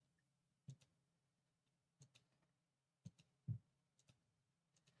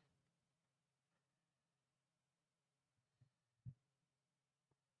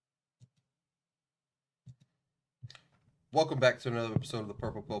Welcome back to another episode of the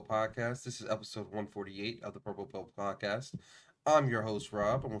Purple Pill Podcast. This is episode 148 of the Purple Pill Podcast. I'm your host,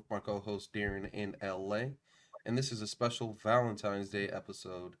 Rob. I'm with my co host, Darren, in LA. And this is a special Valentine's Day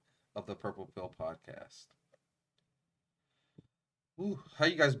episode of the Purple Pill Podcast. Ooh, how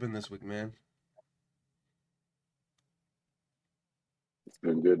you guys been this week, man? It's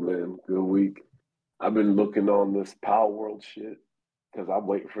been good, man. Good week. I've been looking on this Power World shit because I'm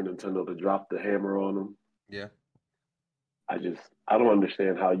waiting for Nintendo to drop the hammer on them. Yeah. I don't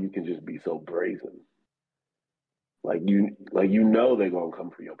understand how you can just be so brazen. Like you know they're gonna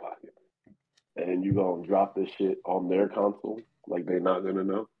come for your pocket, and you gonna drop this shit on their console like they're not gonna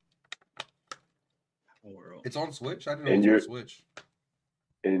know. World. It's on Switch? I didn't know it And was on your Switch.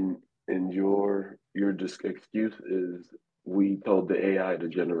 and your just excuse is we told the AI to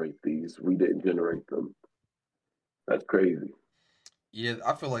generate these. We didn't generate them. That's crazy. Yeah,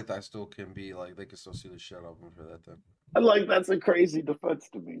 I feel like that still can be, like, they can still see the shit out of them for that, then. Like that's a crazy defense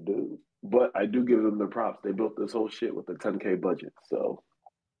to me, dude. But I do give them the props. They built this whole shit with a 10K budget, so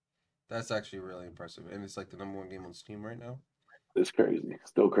That's actually really impressive. And it's like the number one game on Steam right now. it's crazy.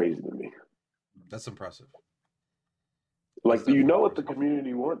 Still crazy to me. That's impressive. That's Like, do you definitely know what the impressive.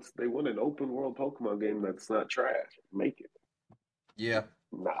 community wants? They want an open world Pokemon game that's not trash. Make it. Yeah,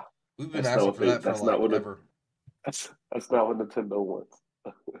 Nah, we've been that's not asking what for they. that for, That's not like, what it. ever. That's not what Nintendo wants.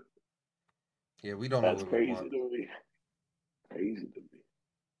 Yeah, we don't know That's what we crazy want. to me. Crazy to me.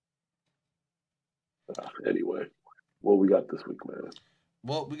 Anyway, what we got this week, man?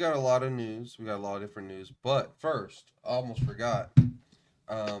 Well, we got a lot of news. We got a lot of different news. But first, I almost forgot.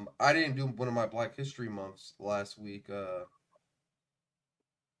 I didn't do one of my Black History months last week.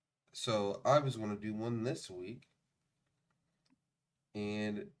 So I was going to do one this week.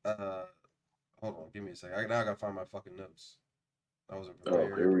 And hold on, give me a second. Now I gotta find my fucking notes. I wasn't Oh, here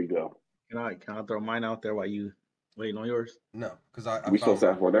prepared. we go. Can I throw mine out there while you waiting on yours? No, because I We found supposed to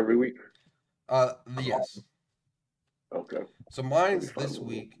have mine. one every week. Yes. Okay, So let me mine's find this one.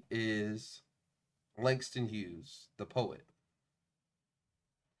 week is Langston Hughes, the poet.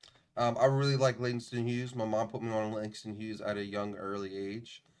 I really like Langston Hughes. My mom put me on Langston Hughes at a young, early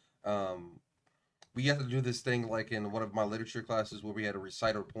age. Um, we had to do this thing like in one of my literature classes where we had to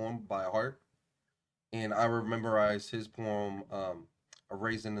recite a poem by heart, and I memorized his poem, "A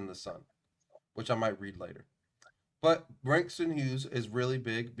Raisin in the Sun," which I might read later. But Langston Hughes is really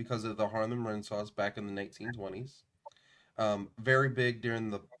big because of the Harlem Renaissance back in the 1920s. Very big during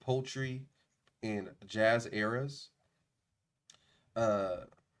the poetry and jazz eras. Uh,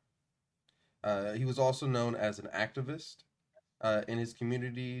 he was also known as an activist in his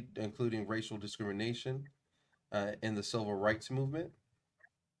community, including racial discrimination in the civil rights movement.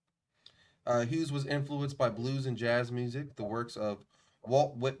 Hughes was influenced by blues and jazz music, the works of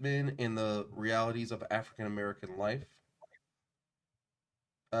Walt Whitman, and the realities of African American life.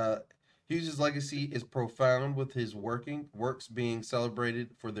 Uh, Hughes' legacy is profound, with his works being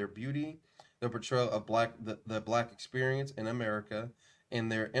celebrated for their beauty, the portrayal of the black experience in America, and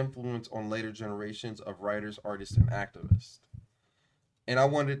their influence on later generations of writers, artists, and activists. And I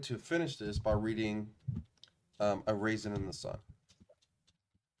wanted to finish this by reading "A Raisin in the Sun."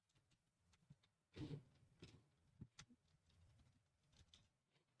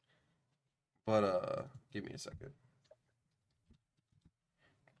 But give me a second.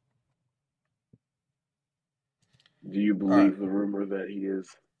 Do you All right, believe the rumor that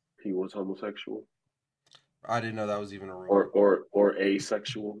he was homosexual I didn't know that was even a or rumor.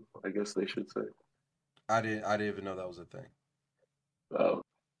 asexual? I guess they should say. I didn't even know that was a thing. Oh,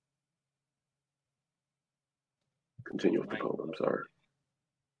 continue with the Mine. poem. I'm sorry.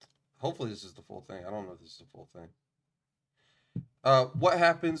 Hopefully, this is the full thing. I don't know if this is the full thing. What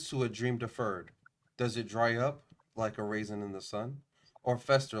happens to a dream deferred? Does it dry up like a raisin in the sun, or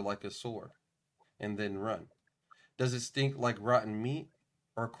fester like a sore and then run? Does it stink like rotten meat,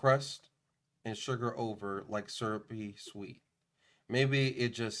 or crust and sugar over like syrupy sweet? Maybe it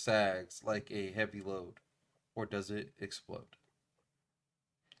just sags like a heavy load, or does it explode?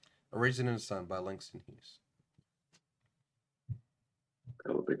 A Raisin in the Sun by Langston Hughes. I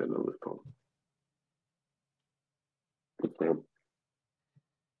don't think I know this poem. Um,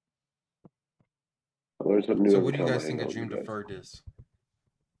 I learn something new So, every what do you time I guys hang think a out with dream you guys. deferred is?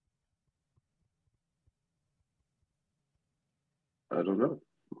 I don't know.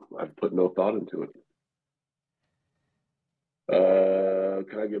 I've put no thought into it.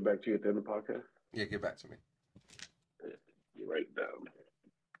 Can I get back to you at the end of the podcast? Yeah, get back to me. You write it down.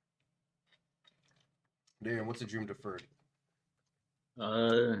 Darren, what's a dream deferred?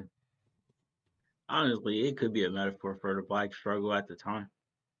 Uh, Honestly, it could be a metaphor for the black struggle at the time,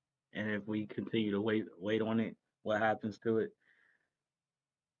 and if we continue to wait on it, what happens to it.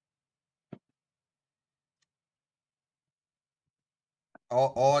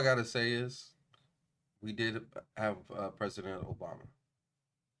 All I gotta say is we did have President Obama.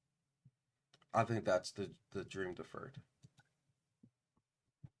 I think that's the dream deferred.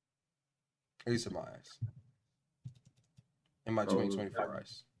 At least in my eyes. In my 2024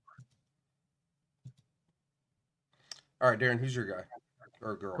 eyes. All right, Darren, who's your guy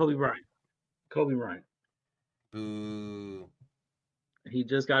or girl? Kobe Bryant. Kobe Bryant. Boo. He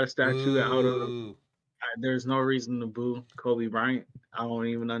just got a statue out of. Boo. There's no reason to boo Kobe Bryant. I don't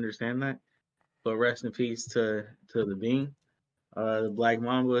even understand that. But rest in peace to the Bean, the Black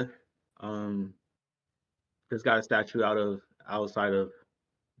Mamba. Just got a statue outside of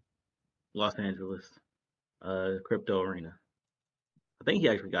Los Angeles, Crypto Arena. I think he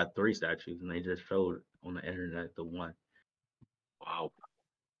actually got 3 statues, and they just showed on the internet the one. Wow.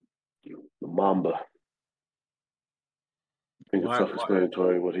 The Mamba. I think it's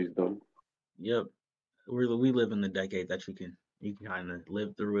self-explanatory what he's done. Yep. We live in the decade that you can kind of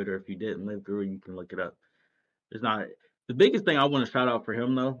live through it, or if you didn't live through it, you can look it up. It's not the biggest thing I want to shout out for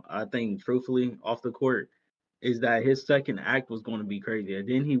him though. I think truthfully off the court is that his second act was going to be crazy. And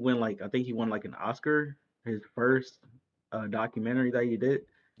then he won I think he won like an Oscar, his first documentary that he did.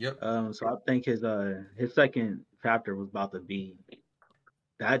 Yep. So I think his second chapter was about to be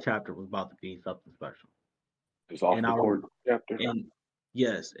something special. His off the court chapter. And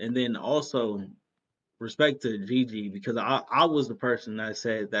yes, and then also respect to Gigi, because I was the person that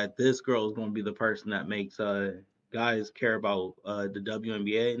said that this girl is going to be the person that makes guys care about the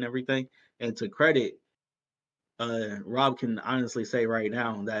WNBA and everything. And to credit, Rob can honestly say right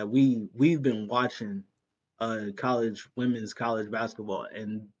now that we've been watching women's college basketball,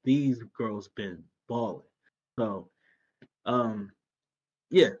 and these girls been balling. So,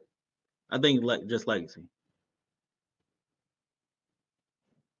 yeah, I think just legacy.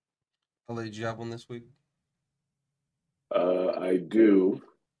 Ale, did you have one this week? I do,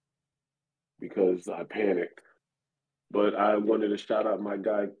 because I panicked. But I wanted to shout out my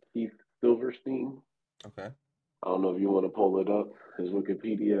guy, Keith Silverstein. Okay. I don't know if you want to pull it up, his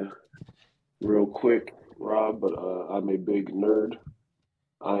Wikipedia, real quick, Rob, but I'm a big nerd.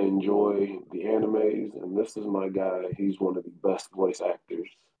 I enjoy the animes, and this is my guy. He's one of the best voice actors.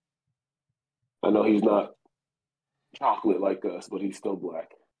 I know he's not chocolate like us, but he's still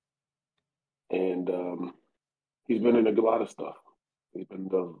black. And he's been in a lot of stuff. He's been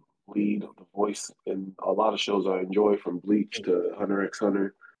the lead of the voice in a lot of shows I enjoy, from Bleach to Hunter x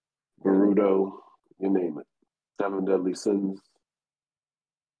Hunter, Boruto, you name it. 7 Deadly Sins,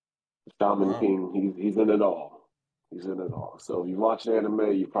 Shaman King. He's in it all. He's in it all. So if you watch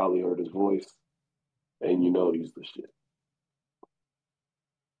anime, you probably heard his voice, and you know he's the shit.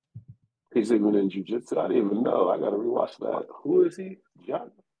 He's even in Jiu-Jitsu. I didn't even know. I got to rewatch that. Who is he?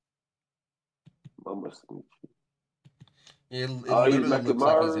 John? Mama Sneaky. It literally looks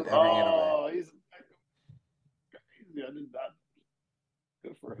like he's in every anime. He's crazy. I did not.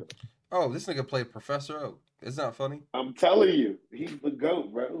 Good for him. Oh, this nigga played Professor Oak. Isn't that funny? I'm telling you, he's the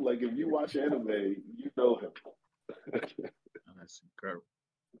GOAT, bro. Like, if you watch anime, you know him. That's incredible.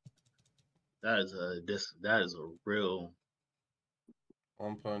 That is a real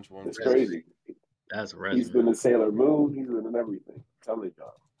One punch. It's crazy. That's a resume. He's been in Sailor Moon. He's been in everything. I'm telling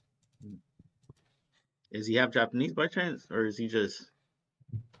y'all. Is he half Japanese by chance, or is he just?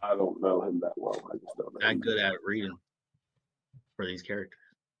 I don't know him that well. I just don't know. That good at reading for these characters.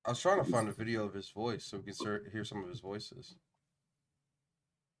 I was trying to find a video of his voice so we can hear some of his voices.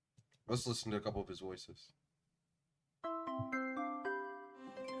 Let's listen to a couple of his voices.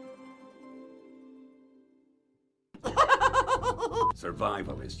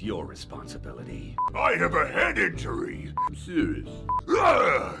 Survival is your responsibility. I have a head injury. I'm serious.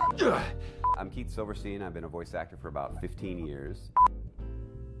 I'm Keith Silverstein. I've been a voice actor for about 15 years.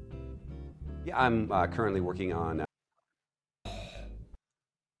 Yeah, I'm currently working on...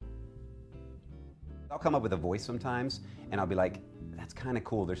 I'll come up with a voice sometimes, and I'll be like, that's kind of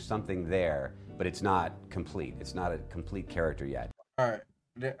cool. There's something there, but it's not complete. It's not a complete character yet. All right.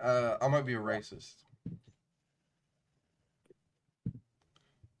 I might be a racist.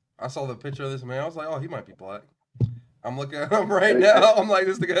 I saw the picture of this man. I was like, oh, he might be black. I'm looking at him right now. I'm like,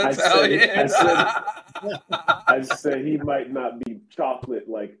 this nigga Italian. I said he might not be chocolate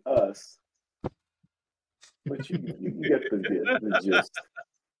like us, but you get the gist.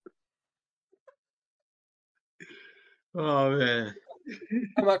 Oh man,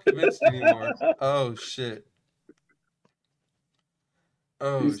 I'm not convinced anymore. Oh shit.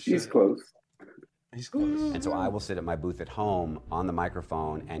 Oh shit. He's close. He's close. And so I will sit at my booth at home on the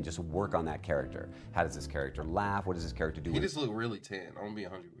microphone and just work on that character. How does this character laugh? What does this character do? He just look really tan. I'm gonna be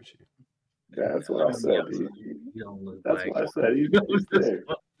 100 with you. That's what I said. You don't look That's like what I said. He's there.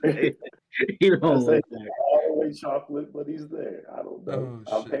 you don't I say look like all the way chocolate, but he's there. I don't know.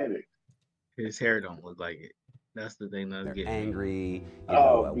 Oh, I'm shit. panicked. his hair don't look like it. That's the thing that's They're getting me. angry, you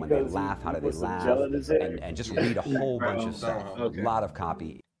know, when they because laugh, how do they put some laugh? gel in his hair. And just read a whole bunch of Bro, stuff. okay. A lot of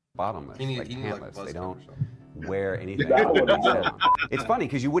copy. Bottomless, He need like like pantless. buzz They cut or don't something. wear anything. That's They what don't it sit is. on. It's funny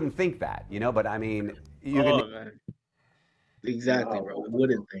because you wouldn't think that, you know, but I mean, you Oh, can. man. Exactly, No. bro. I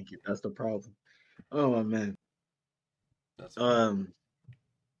wouldn't think it. That's the problem. Oh man. That's Mm.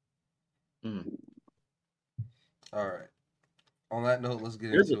 all right. On that note, let's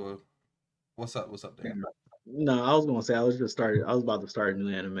get There's into a. What's up? What's up, Dan? No, I was gonna say I was about to start a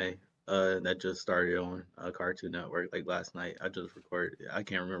new anime. That just started on Cartoon Network like last night. I just recorded it. I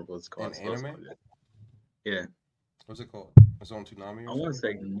can't remember what it's called. An so it's anime? all good. Yeah, What's it called? It's on Toonami I or want to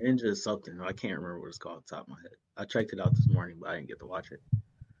something? say Ninja something. I can't remember what it's called off the top of my head. I checked it out this morning, but I didn't get to watch it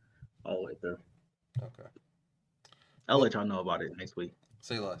all the way through. Okay. I'll Well- let y'all know about it next week.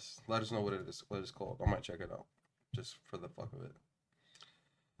 Say less. Let us know what it is. What it's called. I might check it out, just for the fuck of it.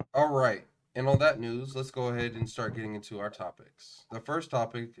 All right. And on that news, let's go ahead and start getting into our topics. The first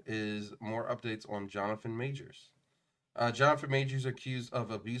topic is more updates on Jonathan Majors. Jonathan Majors accused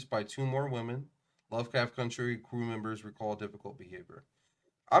of abuse by 2 more women. Lovecraft Country crew members recall difficult behavior.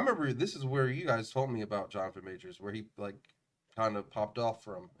 I remember this is where you guys told me about Jonathan Majors, where he like kind of popped off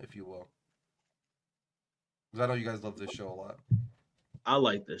from, if you will. Because I know you guys love this show a lot. I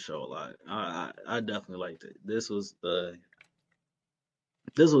like this show a lot. I definitely liked it. This was an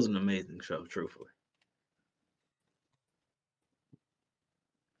amazing show, truthfully.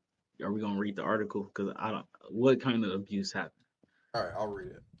 Are we gonna read the article? Because I don't. What kind of abuse happened? All right, I'll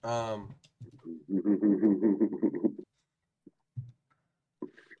read it.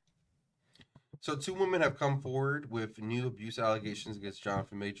 So 2 women have come forward with new abuse allegations against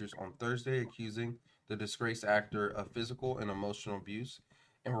Jonathan Majors on Thursday, accusing the disgraced actor of physical and emotional abuse,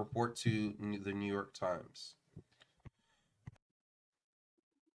 and report to the New York Times.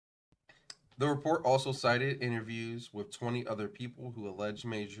 The report also cited interviews with 20 other people who allege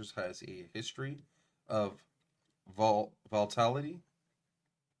Majors has a history of volatility.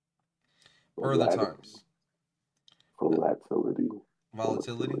 Per the Times. Volatility?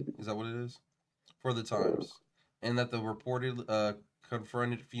 Is that what it is? For the Times. And that the reported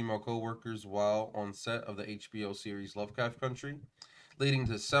confronted female co-workers while on set of the HBO series Lovecraft Country, leading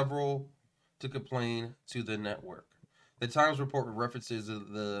to several to complain to the network. The Times report references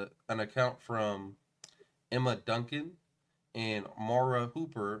an account from Emma Duncan and Mara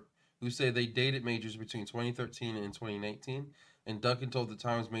Hooper, who say they dated Majors between 2013 and 2019, and Duncan told the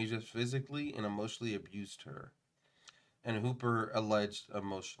Times Majors physically and emotionally abused her, and Hooper alleged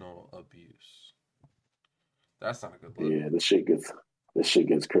emotional abuse. That's not a good look. Yeah, this shit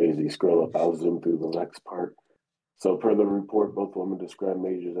gets crazy. Scroll up, I'll zoom through the next part. So per the report, both women described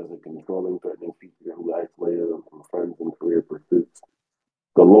Majors as a controlling, threatening figure who isolated them from friends and career pursuits.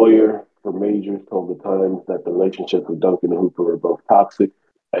 The lawyer for Majors told the Times that the relationships with Duncan and Hooper were both toxic,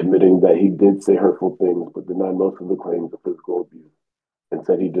 admitting that he did say hurtful things but denied most of the claims of physical abuse, and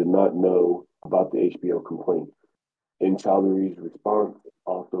said he did not know about the HBO complaint. In Chowdhury's response,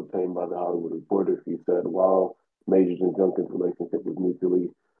 also obtained by the Hollywood Reporter, he said, while Majors and Duncan's relationship was mutually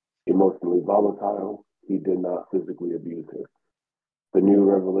emotionally volatile, he did not physically abuse her. The new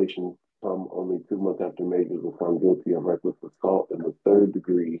revelations come only 2 months after Majors was found guilty of reckless assault in the 3rd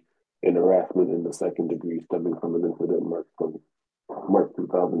degree and harassment in the 2nd degree, stemming from an incident March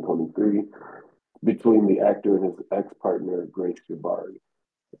 2023 between the actor and his ex-partner, Grace Jabari.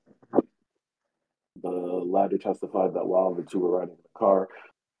 The latter testified that while the 2 were riding in the car,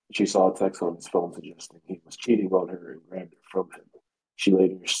 she saw a text on his phone suggesting he was cheating on her and grabbed her from him. She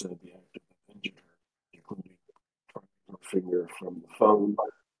later said the actor injured her, including prying her finger from the phone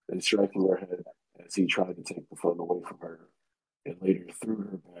and striking her head as he tried to take the phone away from her, and later threw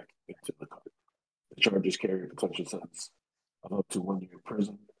her back into the car. The charges carry a potential sentence of up to 1 year in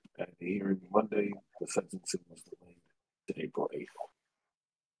prison. At the hearing Monday, the sentencing was delayed to April 8th.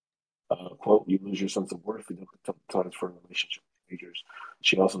 Quote, you lose your sense of worth, you don't have times for a relationship with Majors.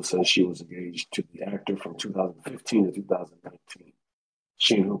 She also says she was engaged to the actor from 2015 to 2019.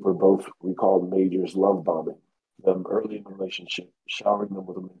 She and Hooper both recalled Majors love bombing them early in the relationship, showering them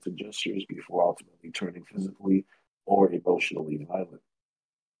with romantic gestures before ultimately turning physically or emotionally violent.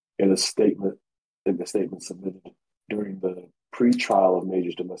 In the statement submitted during the pre-trial of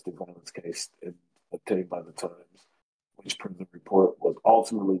Majors' domestic violence case obtained by the Times, which per the report was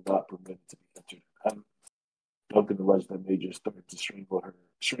ultimately not permitted to be entered Duncan alleged that Majors threatened to strangle and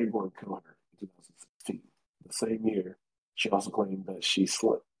kill her in 2016. The same year, she also claimed that he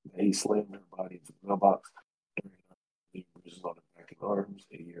slammed her body into the mailbox during leaving bruises on her back and arms.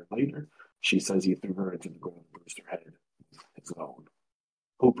 A year later, she says he threw her into the ground and bruised her head, his own.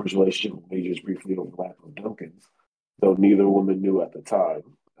 Hooper's relationship with Majors briefly overlapped with Duncan's, though neither woman knew at the time.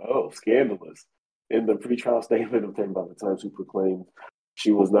 Oh, scandalous. In the pretrial statement obtained by the Times, Hooper claimed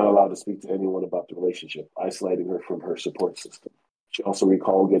she was not allowed to speak to anyone about the relationship, isolating her from her support system. She also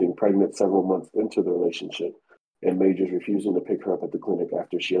recalled getting pregnant several months into the relationship and Majors refusing to pick her up at the clinic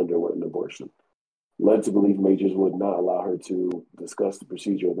after she underwent an abortion. Led to believe Majors would not allow her to discuss the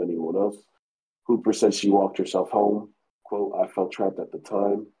procedure with anyone else. Hooper said she walked herself home. Quote, I felt trapped at the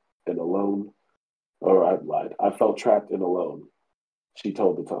time and alone. Or I lied. I felt trapped and alone, she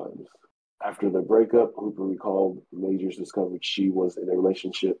told the Times. After the breakup, Hooper recalled Majors discovered she was in a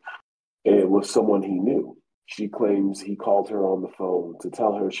relationship with someone he knew. She claims he called her on the phone to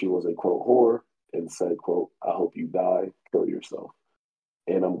tell her she was a, quote, whore and said, quote, I hope you die, kill yourself.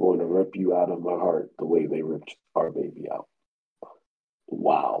 And I'm going to rip you out of my heart the way they ripped our baby out.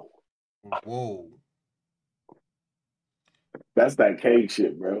 Wow. Whoa. That's that K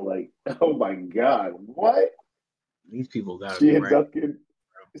shit, bro. Like, oh my God. What? These people got to She be and right. Duncan.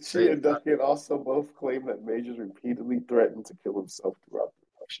 She and Duncan also both claim that Majors repeatedly threatened to kill himself throughout the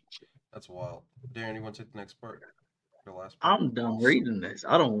relationship. That's wild. Darren, you want to take the next part? The last part? I'm done reading this.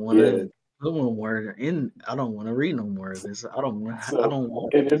 I don't want to. I don't want to read no more of this. I don't want. So,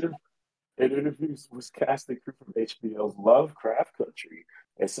 in interviews was casting crew from HBO's Lovecraft Country,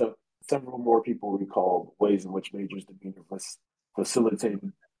 and so several more people recalled ways in which Majors' demeanor was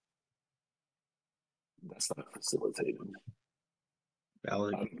facilitated. That's not facilitated.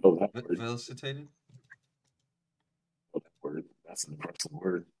 Valid. I don't know that word. Felicitated? That word. That's an impressive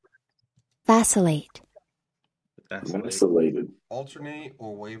word. Vacillate. Vacillated. Alternate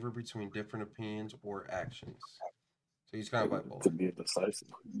or waver between different opinions or actions. So he's kind of bipolar. To be indecisive.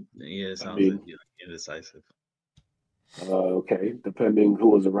 Yeah, it sounds like indecisive. Okay, depending who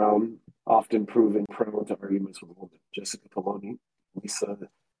was around, often proving prone to arguments with women. Jessica Poloni, Lisa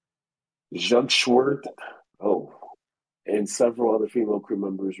Junkschwert, and several other female crew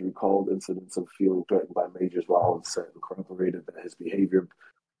members recalled incidents of feeling threatened by Majors while on set and corroborated that his behavior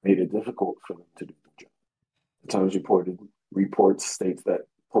made it difficult for them to do the job. The Times reports states that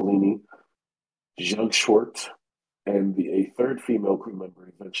Polini, Junkschwert, and a third female crew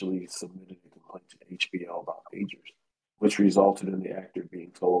member eventually submitted a complaint to HBO about Majors, which resulted in the actor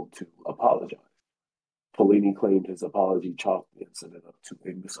being told to apologize. Polini claimed his apology chalked the incident up to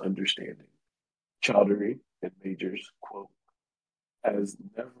a misunderstanding. Chowdhury and Majors, quote,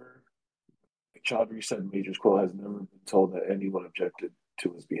 Chowdhury said Majors, quote, has never been told that anyone objected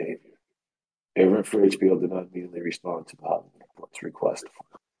to his behavior. A rep for HBO did not immediately respond to the Hollywood Report's request.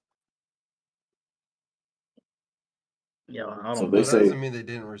 Yeah, I So don't they know. That say doesn't mean they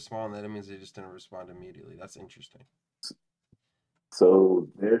didn't respond. That means they just didn't respond immediately. That's interesting. so.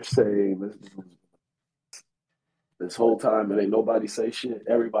 They're saying this whole time, and ain't nobody say shit.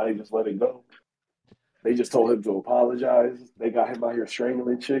 Everybody just let it go. They just told him to apologize. They got him out here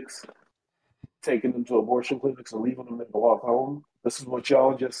strangling chicks, taking them to abortion clinics and leaving them there to walk home. This is what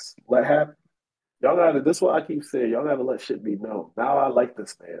y'all just let happen. Y'all gotta. This is what I keep saying. Y'all gotta let shit be known. Now I like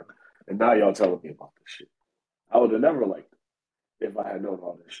this man, and now y'all telling me about this shit. I would have never liked it if I had known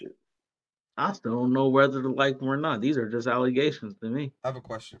all this shit. I still don't know whether to like them or not. These are just allegations to me. I have a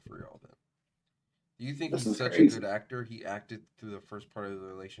question for y'all then. Do you think This he's is such crazy. a good actor? He acted through the first part of the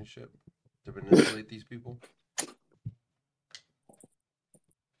relationship to manipulate these people?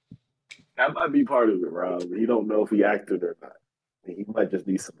 That might be part of it, Rob. He don't know if he acted or not. He might just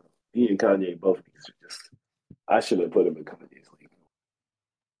need some. He and Kanye both need to just. I should have put him in Kanye's league.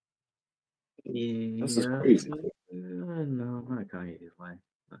 Yeah, This is crazy. No, not Kanye's line.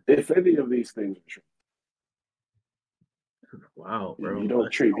 If any of these things are true, Wow, bro. you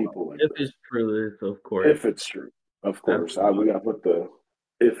don't treat people like If this. it's true, of course. If it's true, of course. We got to put the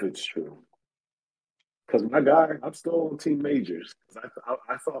if it's true. Because my guy, I'm still on Team Majors.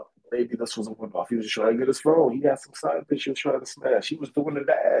 I thought maybe this was a one-off. He was just trying to get his phone. He had some side bitch he was trying to smash. He was doing the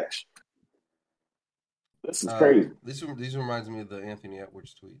dash. This is crazy. These reminds me of the Anthony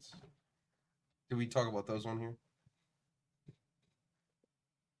Edwards tweets. Did we talk about those on here?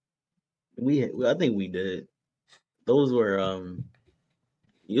 I think we did. Those were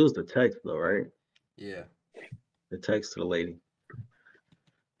it was the text though, right? Yeah. The text to the lady.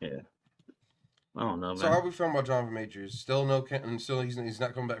 Yeah. I don't know, man. So how are we feeling about Jonathan Majors? Still no King? Still he's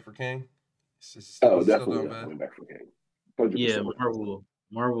not coming back for King? Definitely not coming back for King. 100%. Yeah, Marvel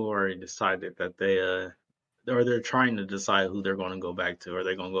Marvel already decided that they're trying to decide who they're going to go back to. Are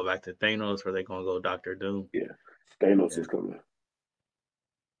they going to go back to Thanos or are they going to go Doctor Doom? Yeah, Thanos Yeah. is coming.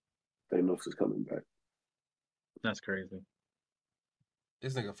 Thanos is coming back. That's crazy.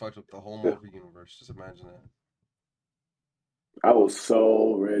 This nigga fucked up the whole Yeah. Marvel universe. Just imagine that. I was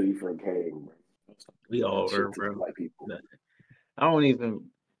so ready for Kang. We all Shit were, to the bro. white people. I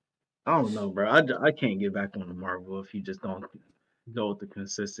don't know, bro. I can't get back on the Marvel if you just don't go with the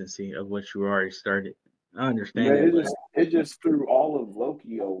consistency of what you already started. I understand Man, it, but it just threw all of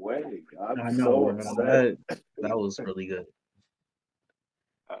Loki away. I'm I know, so bro. upset. That was really good.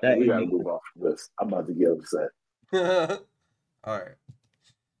 We gotta ending, move off from this. I'm about to get upset. All right.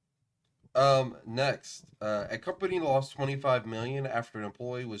 Next, a company lost $25 million after an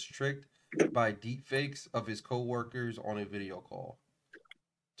employee was tricked by deepfakes of his coworkers on a video call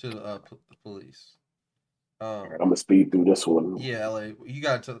to the police. I'm gonna speed through this one. Yeah, LA, you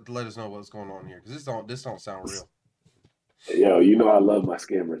got to let us know what's going on here because this don't sound real. Yo, you know I love my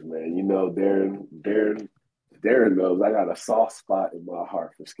scammers, man. You know Darren knows I got a soft spot in my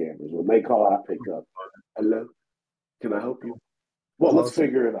heart for scammers. When they call, I pick up. Hello, can I help you? Well, let's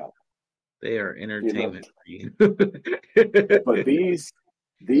figure it out. They are entertainment for you. But these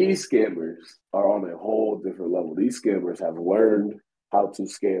scammers are on a whole different level. These scammers have learned how to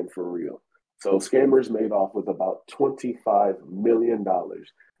scam for real. So scammers made off with about $25 million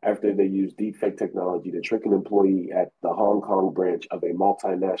after they used deepfake technology to trick an employee at the Hong Kong branch of a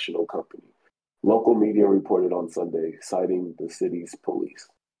multinational company. Local media reported on Sunday, citing the city's police.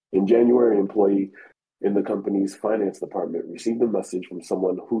 In January, an employee in the company's finance department received a message from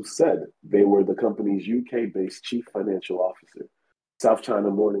someone who said they were the company's UK-based chief financial officer. South China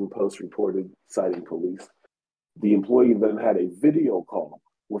Morning Post reported, citing police. The employee then had a video call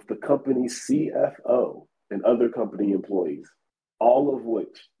with the company's CFO and other company employees, all of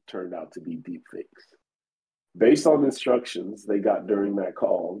which turned out to be deepfakes. Based on instructions they got during that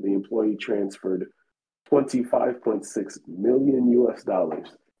call, the employee transferred $25.6 million US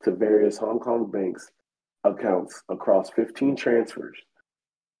to various Hong Kong banks accounts across 15 transfers.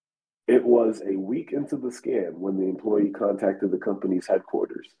 It was a week into the scam when the employee contacted the company's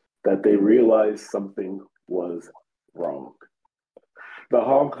headquarters that they realized something was wrong. The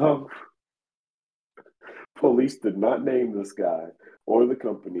Hong Kong police did not name this guy or the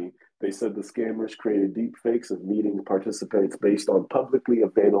company. They said the scammers created deep fakes of meeting participants based on publicly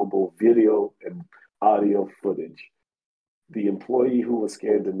available video and audio footage. The employee who was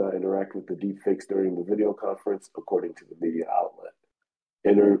scanned did not interact with the deepfakes during the video conference, according to the media outlet.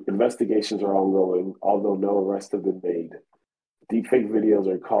 Investigations are ongoing, although no arrests have been made. Deepfake videos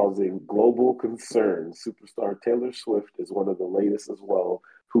are causing global concern. Superstar Taylor Swift is one of the latest as well,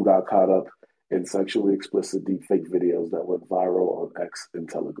 who got caught up in sexually explicit deepfake videos that went viral on X and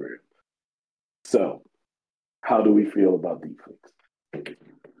Telegram. So, how do we feel about deepfakes?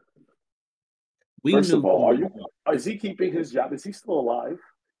 First of all, is he keeping his job? Is he still alive?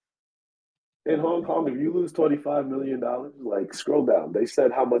 In Hong Kong, if you lose $25 million, like scroll down. They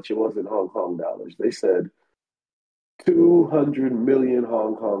said how much it was in Hong Kong dollars. They said 200 million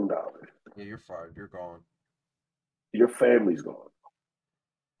Hong Kong dollars. Yeah, you're fired. You're gone. Your family's gone.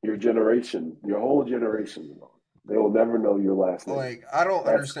 Your whole generation is gone. They will never know your last name. Like, I don't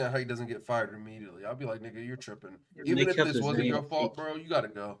understand how he doesn't get fired immediately. I'll be like, nigga, you're tripping. Even if this wasn't your fault, bro, you gotta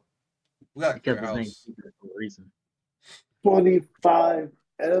go. We gotta clear house. For a reason. 25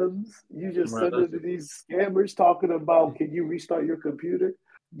 M's. You just send it to these scammers talking about, can you restart your computer?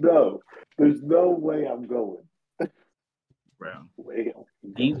 No, there's no way I'm going. Bro.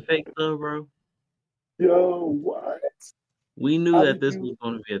 Deepfake though, bro. Yo, what? We knew that this was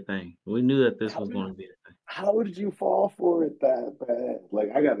going to be a thing. We knew that this was going to be a thing. How did you fall for it that bad?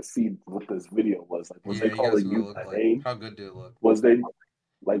 Like, I got to see what this video was. Like, was they calling you by name? How good did it look? Were they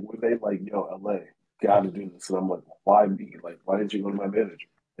like, yo, LA, got to do this? And I'm like, why me? Like, why didn't you go to my manager?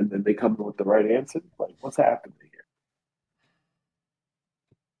 And then they come with the right answer? Like, what's happening here?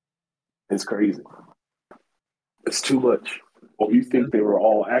 It's crazy. It's too much. Or you think they were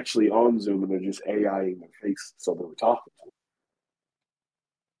all actually on Zoom and they're just AIing their face so they were talking to them?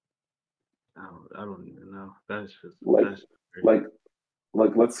 I don't even know. That's just like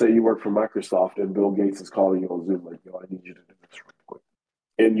let's say you work for Microsoft and Bill Gates is calling you on Zoom like, yo, I need you to do this real quick.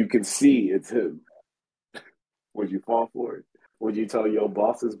 And you can see it's him. Would you fall for it? Would you tell your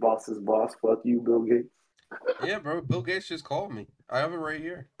boss's boss, fuck you, Bill Gates? Yeah, bro. Bill Gates just called me. I have it right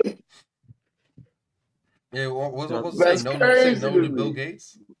here. Yeah, what was I supposed to say? No to Bill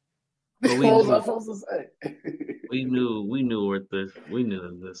Gates? But what was I supposed to say? we knew that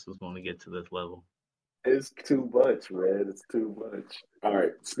this was going to get to this level. It's too much, man. It's too much. All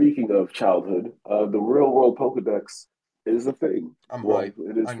right. Speaking of childhood, the real world Pokedex is a thing. I'm Well, hype.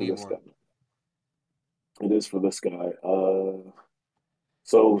 it is I for need this one. guy. It is for this guy.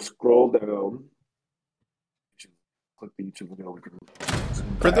 So scroll down. Click the YouTube video. We can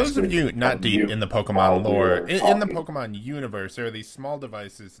zoom For past those of it you not deep mute in the while Pokemon lore, we're in the talking. Pokemon universe, there are these small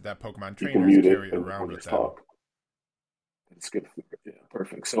devices that Pokemon You can trainers mute it carry and around we'll with just them. talk. And skip through it. Yeah,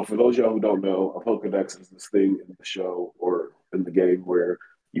 perfect. So for those of y'all who don't know, a Pokedex is this thing in the show or in the game where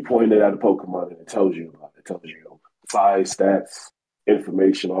you point it at a Pokemon and it tells you about it. It tells you size, stats,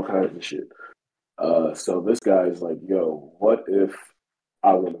 information, all kinds of shit. So this guy's like, yo, what if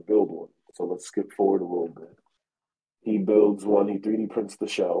I want to build one? So let's skip forward a little bit. He builds one, he 3D prints the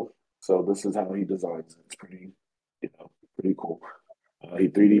shell. So this is how he designs it. It's pretty, pretty cool. He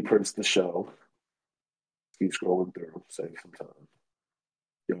 3D prints the shell. Keep scrolling through, save some time.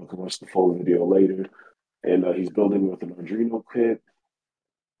 Y'all can watch the full video later. And he's building with an Arduino kit.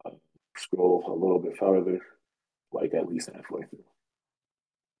 Scroll a little bit farther, like at least halfway through.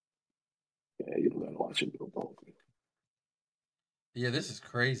 Yeah, you don't gotta watch it build the whole thing. Yeah, this is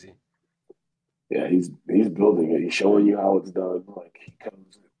crazy. Yeah, he's building it. He's showing you how it's done. Like he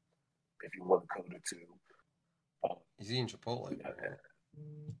comes if you want to code it too. He's eating Chipotle. Yeah.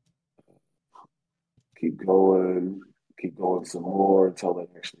 Keep going some more until it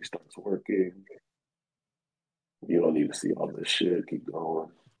actually starts working. You don't need to see all this shit. Keep going.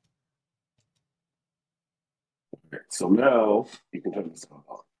 So now you can turn this on.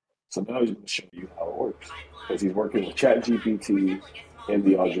 So now he's going to show you how it works because he's working with ChatGPT and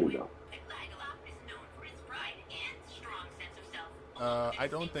the Arduino. I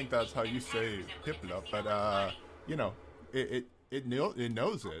don't think that's how you say Piplup, but you know, it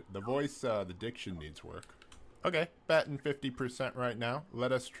knows it. The voice, the diction needs work. Okay, batting 50% right now.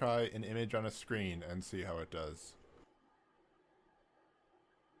 Let us try an image on a screen and see how it does.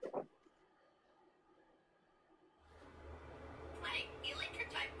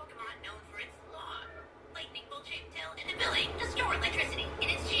 Electric-type Pokemon known for its long, lightning-bolt-shaped tail and ability to store electricity in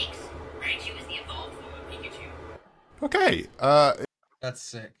its cheeks. Raichu is the evolved form of Pikachu. Okay, That's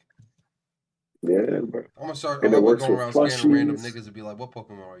sick. Yeah, bro. I'm gonna start. And I'm it gonna works go with around scanning random plushies. niggas and be like, "What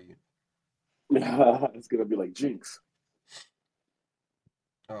Pokemon are you?" It's gonna be like Jinx.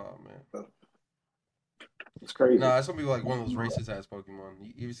 Oh man, it's crazy. nah, it's gonna be like one of those racist ass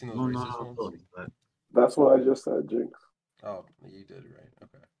Pokemon. You ever seen those racist ones? That's what I just said, Jinx. Oh, you did right.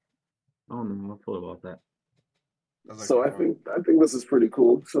 Okay. I don't know. I feel about that. So I think this is pretty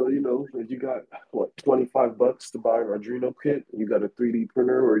cool. So if you got $25 to buy an Arduino kit, you got a 3D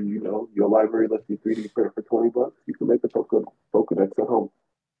printer, or your library lets you 3D print for $20, you can make a Pokedex at home.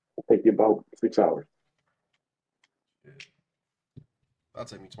 It'll take you about 6 hours. That'll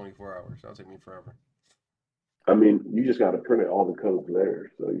take me 24 hours. That'll take me forever. I mean, you just got to print it. All the codes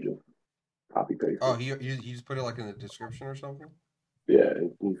there, so you just copy paste. Oh, he just put it like in the description or something. Yeah,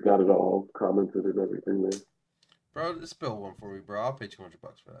 he's got it all commented and everything there. Bro, just build one for me, bro. I'll pay $200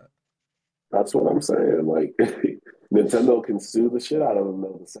 for that. That's what I'm saying. Like, Nintendo can sue the shit out of him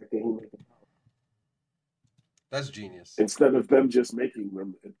though the second he makes it. That's genius. Instead of them just making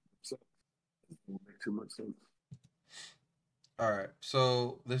them, it will make too much sense. All right,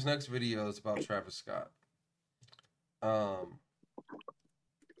 so this next video is about Travis Scott.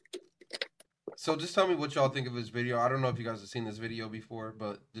 So just tell me what y'all think of this video. I don't know if you guys have seen this video before,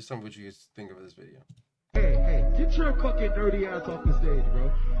 but just tell me what you guys think of this video. Hey, get your fucking nerdy ass off the stage,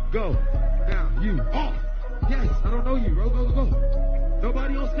 bro. Go. Now, you. Off. Yes, I don't know you, bro. Go.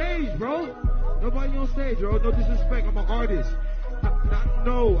 Nobody on stage, bro. Nobody on stage, bro. No disrespect. I'm an artist.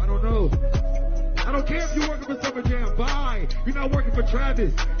 No, I don't know. I don't care if you're working for Summer Jam. Bye. You're not working for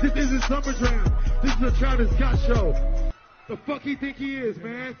Travis. This isn't Summer Jam. This is a Travis Scott show. The fuck he think he is,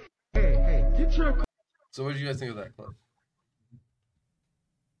 man? Hey, get your... So what did you guys think of that clip?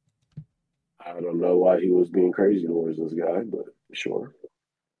 I don't know why he was being crazy towards this guy, but sure.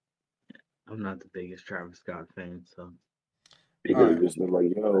 I'm not the biggest Travis Scott fan, so. He could have just been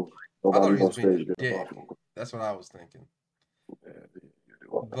like, yo, I thought nobody he on was being stage a getting dick. off. That's what I was thinking. Yeah,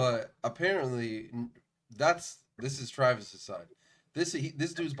 but apparently, this is Travis's side. This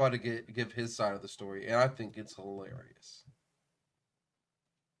dude's about to give his side of the story, and I think it's hilarious.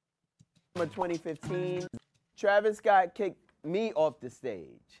 2015, Travis Scott kicked me off the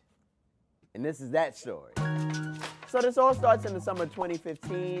stage. And this is that story. So this all starts in the summer of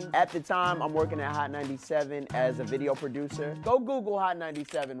 2015. At the time, I'm working at Hot 97 as a video producer. Go Google Hot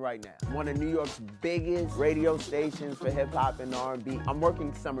 97 right now. One of New York's biggest radio stations for hip hop and R&B. I'm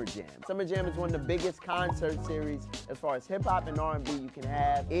working Summer Jam. Summer Jam is one of the biggest concert series as far as hip hop and R&B you can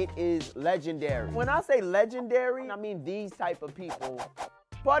have. It is legendary. When I say legendary, I mean these type of people.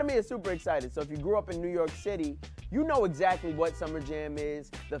 Part of me is super excited. So if you grew up in New York City, you know exactly what Summer Jam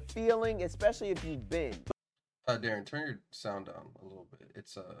is, the feeling, especially if you've been. Darren, turn your sound down a little bit.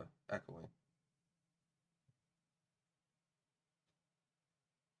 It's echoing.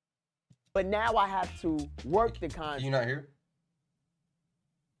 But now I have to work the concert. Can you not hear?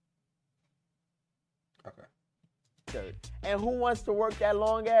 Okay. And who wants to work that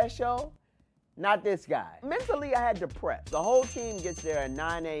long ass show? Not this guy. Mentally, I had to prep. The whole team gets there at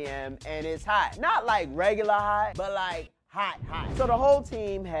 9 a.m. and it's hot. Not like regular hot, but like hot. So the whole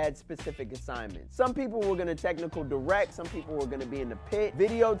team had specific assignments. Some people were gonna technical direct, some people were gonna be in the pit,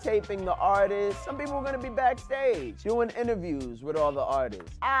 videotaping the artists, some people were gonna be backstage, doing interviews with all the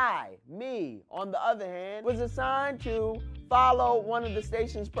artists. Me, on the other hand, was assigned to follow one of the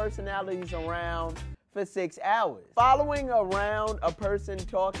station's personalities around for 6 hours. Following around a person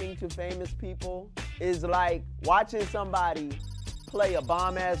talking to famous people is like watching somebody play a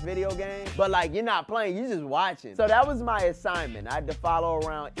bomb-ass video game, but like you're not playing, you're just watching. So that was my assignment. I had to follow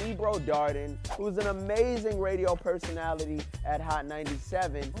around Ebro Darden, who's an amazing radio personality at Hot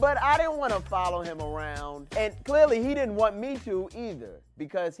 97, but I didn't want to follow him around, and clearly he didn't want me to either,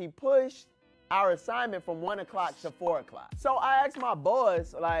 because he pushed our assignment from 1 o'clock to 4 o'clock. So I asked my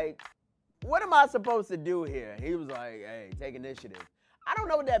boss, like, what am I supposed to do here? He was like, hey, take initiative. I don't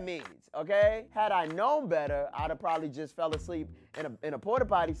know what that means, okay? Had I known better, I'd have probably just fell asleep in a porta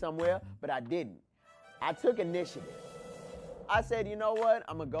potty somewhere, but I didn't. I took initiative. I said, you know what?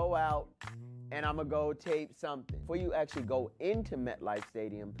 I'm gonna go out and I'm gonna go tape something. Before you actually go into MetLife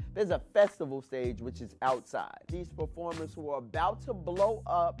Stadium, there's a festival stage which is outside. These performers who are about to blow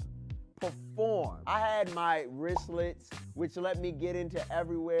up perform. I had my wristlets, which let me get into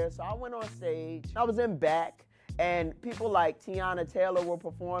everywhere. So I went on stage. I was in back, and people like Tiana Taylor were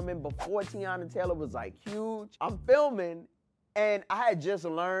performing before Tiana Taylor was like huge. I'm filming, and I had just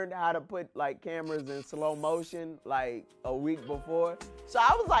learned how to put like cameras in slow motion like a week before. So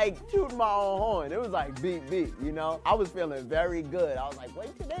I was like tooting my own horn. It was like beep, beep, you know? I was feeling very good. I was like,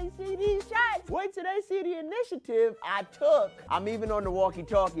 wait till they see these shots. Wait till they see the initiative I took. I'm even on the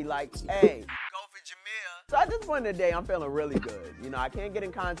walkie-talkie like, hey, go for Jameer. So at this point in the day, I'm feeling really good. You know, I can't get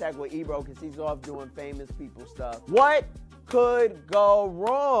in contact with Ebro because he's off doing famous people stuff. What could go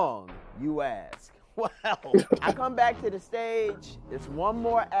wrong, you ask? Well, I come back to the stage. There's one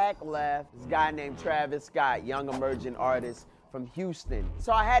more act left. This guy named Travis Scott, young emerging artist from Houston.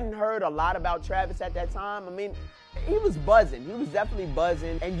 So I hadn't heard a lot about Travis at that time. I mean, he was buzzing. He was definitely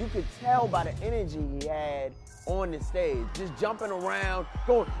buzzing. And you could tell by the energy he had on the stage. Just jumping around,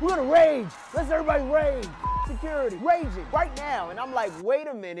 going, we're gonna rage. Let's everybody rage. Security, raging right now. And I'm like, wait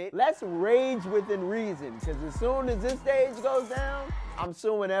a minute. Let's rage within reason. Because as soon as this stage goes down, I'm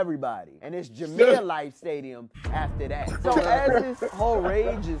suing everybody. And it's Jameer Life Stadium after that. So as this whole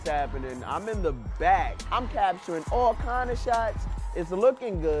rage is happening, I'm in the back. I'm capturing all kind of shots. It's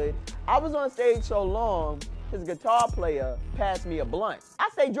looking good. I was on stage so long, his guitar player passed me a blunt. I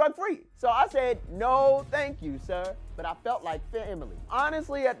stay drug free. So I said, no, thank you, sir. But I felt like family.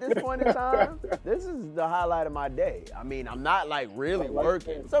 Honestly, at this point in time, this is the highlight of my day. I mean, I'm not like really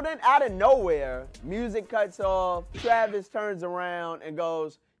working. So then out of nowhere, music cuts off. Travis turns around and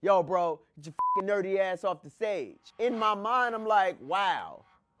goes, yo, bro, get your fucking nerdy ass off the stage. In my mind, I'm like, wow.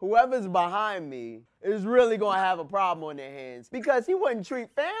 Whoever's behind me is really gonna have a problem on their hands because he wouldn't treat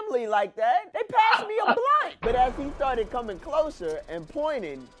family like that. They passed me a blunt. But as he started coming closer and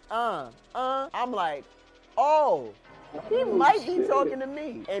pointing, I'm like, oh, he might be talking to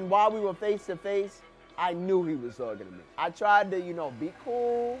me. And while we were face to face, I knew he was talking to me. I tried to, be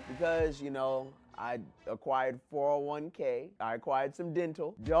cool because, I acquired 401k. I acquired some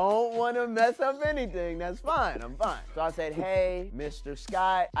dental. Don't want to mess up anything. That's fine. I'm fine. So I said, hey, Mr.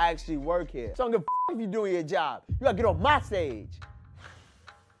 Scott, I actually work here. So I'm gonna if you're doing your job. You gotta get on my stage.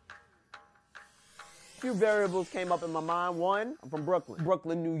 A few variables came up in my mind. One, I'm from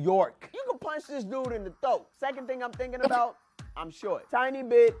Brooklyn, New York. You can punch this dude in the throat. Second thing I'm thinking about, I'm short. Tiny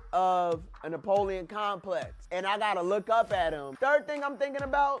bit of a Napoleon complex. And I gotta look up at him. Third thing I'm thinking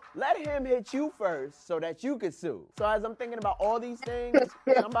about, let him hit you first so that you could sue. So as I'm thinking about all these things,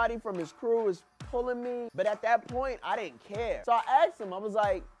 somebody from his crew is pulling me. But at that point, I didn't care. So I asked him, I was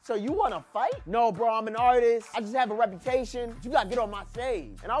like, so you want to fight? No, bro, I'm an artist. I just have a reputation. You got to get on my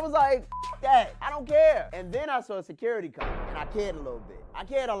stage. And I was like, F that. I don't care. And then I saw security come, and I cared a little bit. I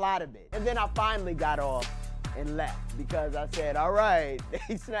cared a lot of it. And then I finally got off and left because I said, all right,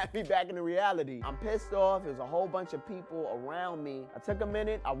 they snapped me back into reality. I'm pissed off. There's a whole bunch of people around me. I took a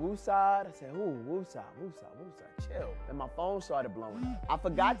minute. I woosah'd. I said, ooh, woosah, chill. And my phone started blowing up. I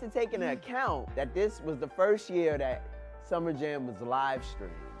forgot to take into account that this was the first year that Summer Jam was live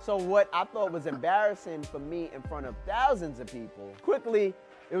streamed. So what I thought was embarrassing for me in front of thousands of people, quickly,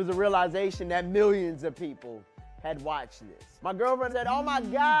 it was a realization that millions of people had watched this. My girlfriend said, oh my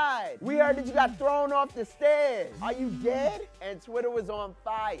God, we heard that you got thrown off the stairs. Are you dead? And Twitter was on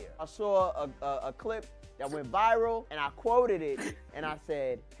fire. I saw a clip that went viral, and I quoted it, and I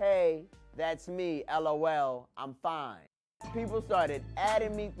said, hey, that's me, LOL, I'm fine. People started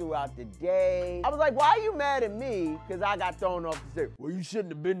adding me throughout the day. I was like, why are you mad at me? Because I got thrown off the stairs. Well, you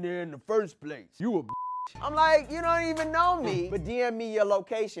shouldn't have been there in the first place. You a I'm like, you don't even know me, but DM me your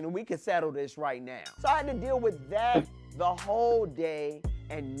location and we can settle this right now. So I had to deal with that the whole day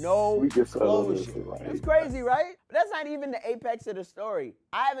and no closure. Right. It's crazy, right? But that's not even the apex of the story.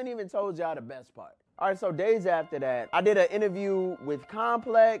 I haven't even told y'all the best part. All right, so days after that, I did an interview with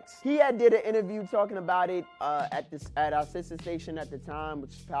Complex. He had did an interview talking about it at our sister station at the time,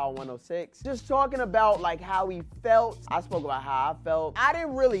 which is Power 106. Just talking about like how he felt. I spoke about how I felt. I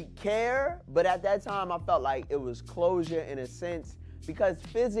didn't really care, but at that time I felt like it was closure in a sense because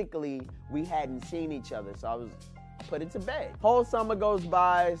physically we hadn't seen each other. So I was put it to bed. Whole summer goes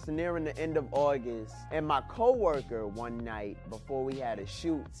by, it's nearing the end of August, and my coworker one night before we had a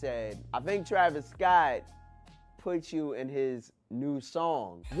shoot said, I think Travis Scott put you in his new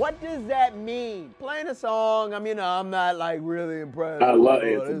song. What does that mean? Playing a song, I'm not like really impressed. I love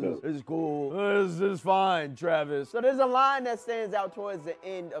it. It's cool. This is fine, Travis. So there's a line that stands out towards the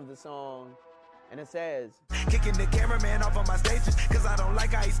end of the song, and it says, kicking the cameraman off on my stages, cause I don't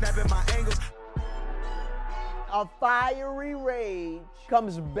like how he's snapping my angles. A fiery rage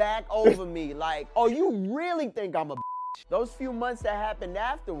comes back over me like, oh, you really think I'm a bitch? Those few months that happened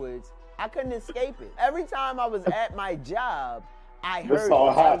afterwards, I couldn't escape it. Every time I was at my job, I heard it.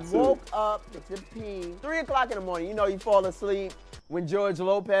 I woke up to pee. 3 o'clock in the morning, you fall asleep when George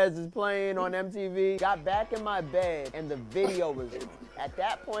Lopez is playing on MTV. Got back in my bed and the video was on. At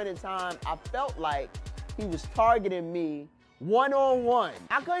that point in time, I felt like he was targeting me one-on-one.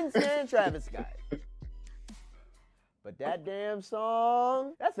 I couldn't stand Travis Scott. But that damn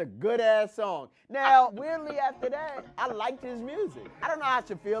song, that's a good-ass song. Now, weirdly after that, I liked his music. I don't know how I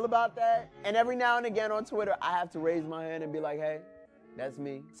should feel about that. And every now and again on Twitter, I have to raise my hand and be like, hey, that's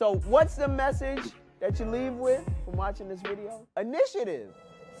me. So what's the message that you leave with from watching this video? Initiative.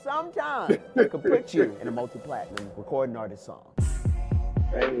 Sometimes it could put you in a multi-platinum recording artist song.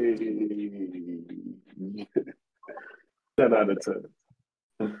 Hey. 10 out of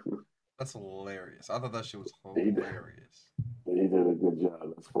 10. That's hilarious. I thought that shit was hilarious. He did a good job.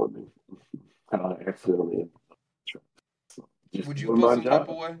 That's funny. Actually, would you feel some type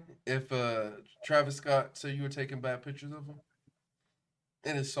of way if Travis Scott said you were taking bad pictures of him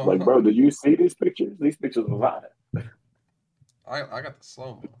in his song? Like, bro, did you see these pictures? These pictures were live. I got the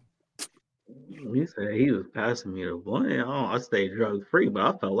slow mo. He said he was passing me the blunt. I stayed drug free, but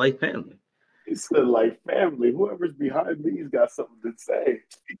I felt like family. He said, like, family, whoever's behind me's got something to say.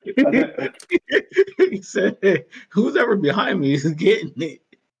 He said, who's ever behind me is getting it.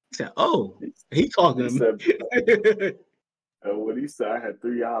 He said, oh, he talking to me. And when he said, I had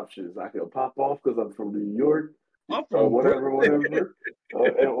 3 options. I could pop off because I'm from New York, or whatever.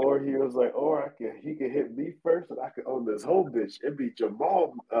 Or he was like, or he could hit me first and I could own this whole bitch. It'd be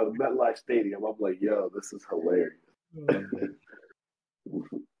Jamal MetLife Stadium. I'm like, yo, this is hilarious.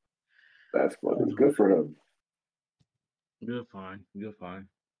 That's funny. Good for him. You're fine.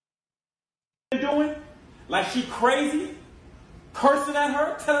 Doing like she crazy, cursing at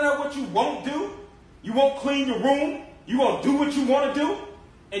her, telling her what you won't do. You won't clean your room. You won't do what you want to do.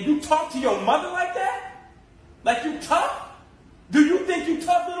 And you talk to your mother like that? Like you tough? Do you think you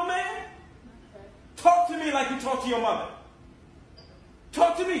tough, little man? Talk to me like you talk to your mother.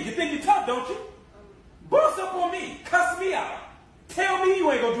 Talk to me. You think you tough, don't you? Boss up on me. Cuss me out. Tell me you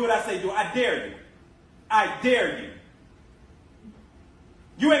ain't gonna do what I say do. I dare you. I dare you.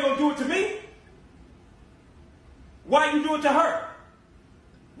 You ain't gonna do it to me? Why you do it to her?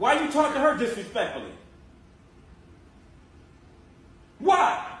 Why you talk to her disrespectfully?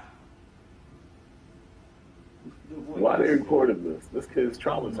 Why? Why they recorded this? This kid's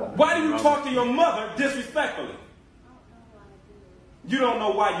traumatized. Why do you talk to your mother disrespectfully? You don't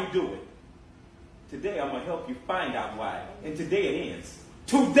know why you do it. Today I'm gonna help you find out why. And today it ends.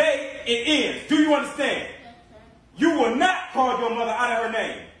 Today it ends. Do you understand? You will not call your mother out of her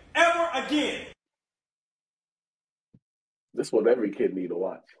name ever again. This is what every kid need to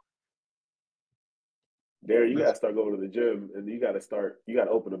watch. Darren, you gotta start going to the gym, and you gotta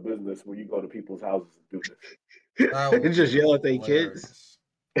open a business where you go to people's houses and do this. And just yell at their kids.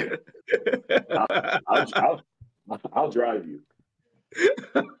 I'll drive you.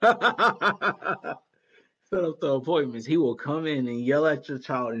 Set up the appointments. He will come in and yell at your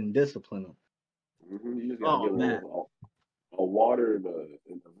child and discipline him. Mm-hmm. You just gotta get a water and a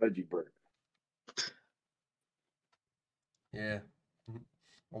veggie burger. Yeah.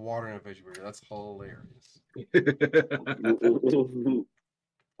 A water and a veggie burger. That's hilarious.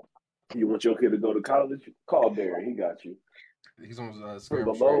 You want your kid to go to college? Call Darren. He got you. He's on for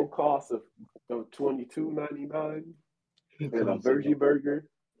the low cost of $22.99 and a veggie burger.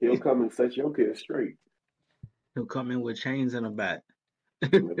 He'll come and set your kid straight. He'll come in with chains and a bat.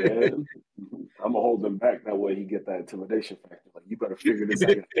 Man, I'm gonna hold him back. That way he get that intimidation factor. Like, you better figure this out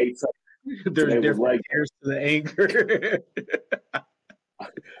in 8 seconds. There's different layers to the anger.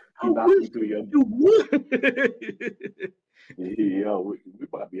 He knocked you through your. Yo, we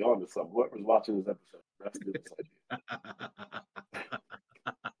might be on to something. Whoever's watching this episode, that's this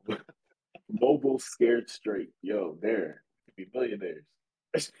idea. Mobile scared straight. Yo, there could be millionaires.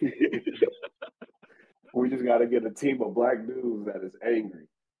 We just got to get a team of black dudes that is angry.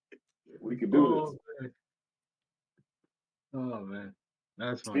 We can do this. Oh man,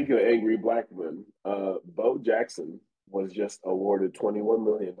 that's funny. Speaking of angry black men, Bo Jackson was just awarded $21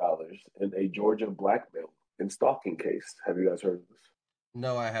 million in a Georgia blackmail and stalking case. Have you guys heard of this?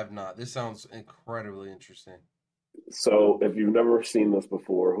 No, I have not. This sounds incredibly interesting. So, if you've never seen this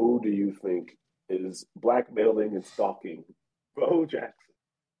before, who do you think is blackmailing and stalking Bo Jackson?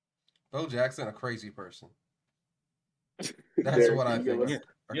 Bo Jackson, a crazy person. That's what I think.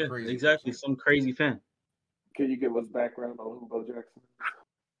 Yeah, exactly. Some crazy fan. Can you give us background on who Bo Jackson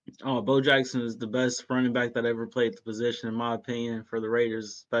is? Oh, Bo Jackson is the best running back that ever played the position, in my opinion, for the Raiders,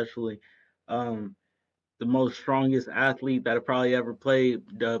 especially. The most strongest athlete that probably ever played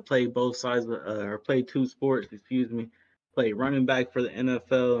both sides or played two sports. Played running back for the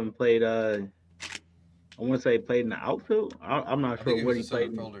NFL and played. I want to say played in the outfield. I'm not sure what he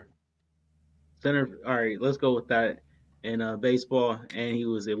played. Center. All right, let's go with that. In baseball, and he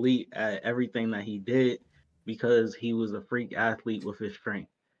was elite at everything that he did because he was a freak athlete with his strength.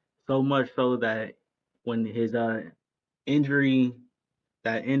 So much so that when his injury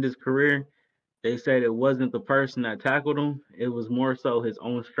that ended his career, they said it wasn't the person that tackled him. It was more so his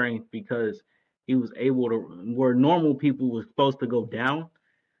own strength because he was able to, where normal people were supposed to go down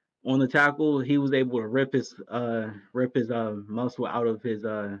on the tackle, he was able to rip his muscle out of his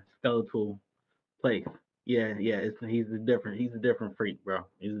skeletal plate. Yeah, he's a different freak, bro.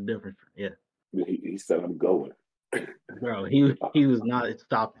 He's a different, yeah. He said, "I'm going." Bro, he was not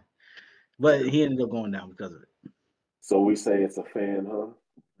stopping, but he ended up going down because of it. So we say it's a fan, huh?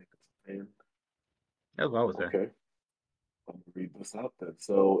 It's a fan. That's what I was saying. Okay, I'm gonna read this out then.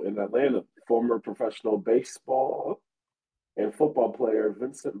 So in Atlanta, former professional baseball and football player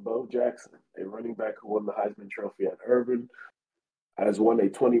Vincent Bo Jackson, a running back who won the Heisman Trophy at Urban, has won a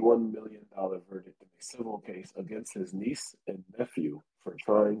 $21 million verdict in a civil case against his niece and nephew for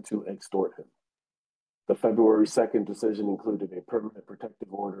trying to extort him. The February 2nd decision included a permanent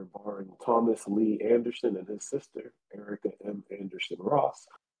protective order barring Thomas Lee Anderson and his sister, Erica M. Anderson Ross,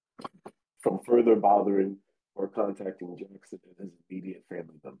 from further bothering or contacting Jackson and his immediate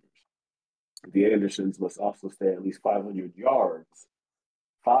family members. The Andersons must also stay at least 500 yards.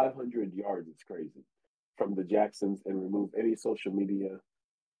 500 yards, it's crazy. From the Jacksons and remove any social media,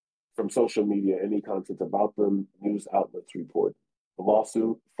 any content about them, news outlets report. The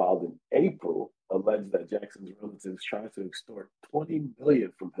lawsuit, filed in April, alleged that Jackson's relatives tried to extort $20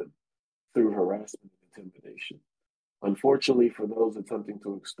 million from him through harassment and intimidation. Unfortunately, for those attempting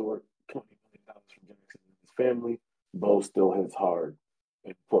to extort $20 million from Jackson and his family, Bo still hits hard.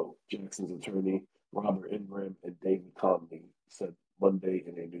 And quote, Jackson's attorney, Robert Ingram and David Conley, said Monday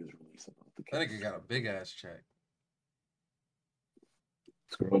in a news release about the case. I think he got a big ass check.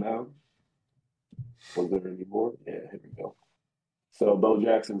 Scroll down. Was there any more? Yeah, here we go. So Bo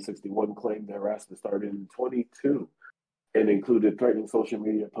Jackson, 61, claimed the harassment started in 22 and included threatening social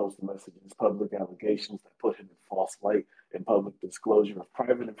media posts and messages, public allegations that put him in false light, and public disclosure of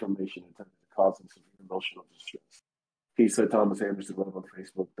private information intended to cause him severe emotional distress. He said Thomas Anderson wrote on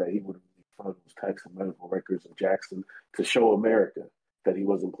Facebook that he would release photos, texts, and medical records of Jackson to show America that he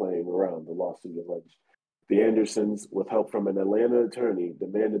wasn't playing around, the lawsuit alleged. The Andersons, with help from an Atlanta attorney,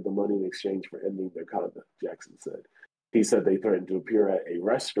 demanded the money in exchange for ending their conduct, Jackson said. He said they threatened to appear at a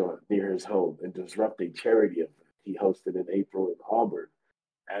restaurant near his home and disrupt a charity event he hosted in April in Auburn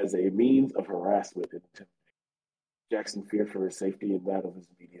as a means of harassment and intimidation. Jackson feared for his safety and that of his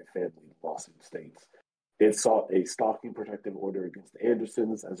immediate family, the lawsuit states. It sought a stalking protective order against the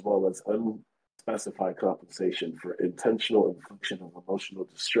Andersons, as well as unspecified compensation for intentional infliction of emotional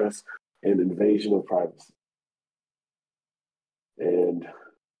distress and invasion of privacy. And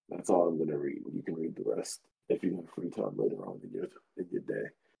that's all I'm going to read. You can read the rest if you have free time later on in your day.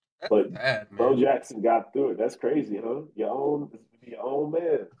 That's but bad, Bo man. Jackson got through it. That's crazy, huh? Your own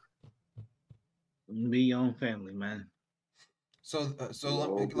man. Be your own family, man. So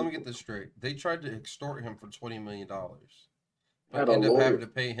let me get this straight. They tried to extort him for $20 million, but Had a ended up lawyer having to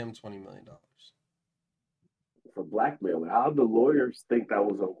pay him $20 million. for blackmailing. How did the lawyers think that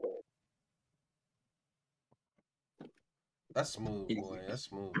was okay? That's smooth, boy. That's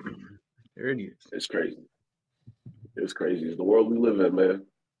smooth. There it is. It's crazy. It's crazy. It's the world we live in, man.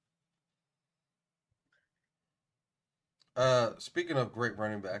 Speaking of great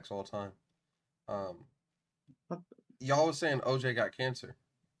running backs all time, y'all was saying OJ got cancer.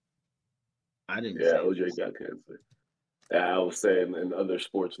 I didn't. Yeah, OJ got cancer. I was saying in other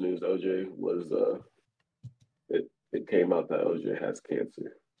sports news, OJ was it came out that OJ has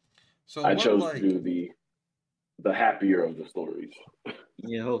cancer. So I chose to do the happier of the stories.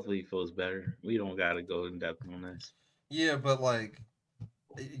 Yeah, hopefully he feels better. We don't gotta go in depth on this. Yeah, but like,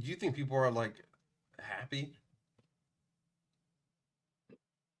 do you think people are like happy?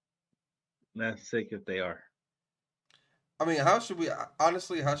 That's sick if they are. I mean, how should we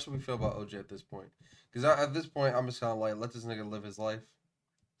feel about OJ at this point? Because at this point, I'm just kind of like, let this nigga live his life.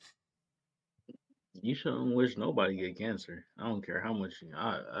 You shouldn't wish nobody get cancer. I don't care how much.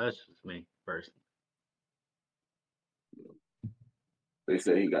 That's just me personally. They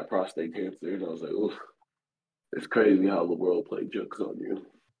say he got prostate cancer, and I was like, oof. It's crazy how the world played jokes on you.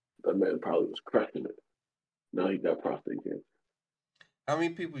 That man probably was crushing it. Now he got prostate cancer. How many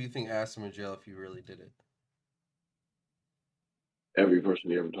people do you think asked him in jail if he really did it? Every person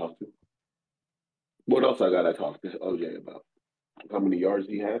he ever talked to. What else I gotta talk to OJ about? How many yards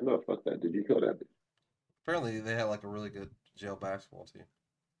he had? No, fuck that. Did you kill that bitch? Apparently, they had like a really good jail basketball team.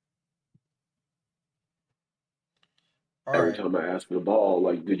 Every time I ask for the ball,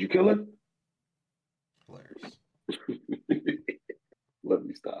 like, did you kill him? Hilarious. Let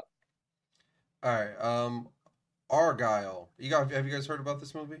me stop. All right. Argyle. Have you guys heard about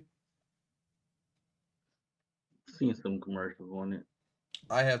this movie? Seen some commercials on it.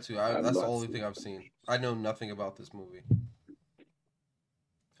 I have too. That's the only thing I've seen. I know nothing about this movie.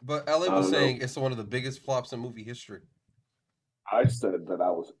 But LA was saying it's one of the biggest flops in movie history. I said that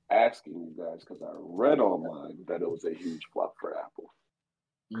I was asking you guys because I read online that it was a huge flop for Apple.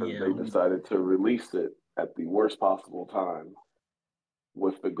 Because they decided to release it at the worst possible time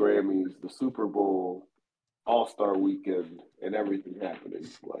with the Grammys, the Super Bowl, All-Star Weekend, and everything happening.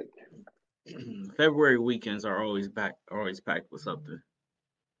 Like February weekends are always packed with something.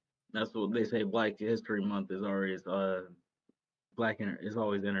 That's what they say. Black History Month is always is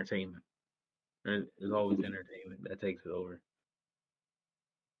always entertainment. There's always entertainment that takes it over.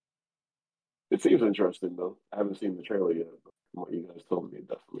 It seems interesting though. I haven't seen the trailer yet, but from what you guys told me, it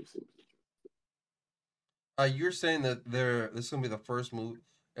definitely seems interesting. You're saying that this is gonna be the first movie.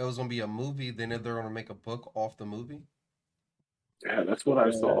 It was gonna be a movie. Then they're gonna make a book off the movie. Yeah, that's what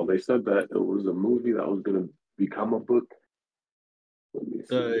I saw. They said that it was a movie that was gonna become a book.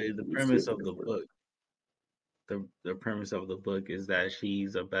 The premise of the book. The premise of the book is that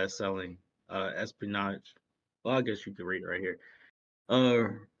she's a best-selling espionage. Well, I guess you could read it right here.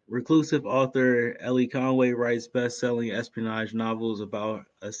 Reclusive author Ellie Conway writes best-selling espionage novels about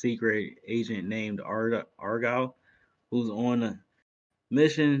a secret agent named Argyle, who's on a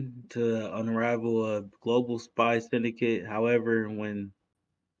mission to unravel a global spy syndicate. However, when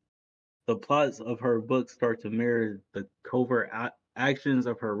the plots of her book start to mirror the covert actions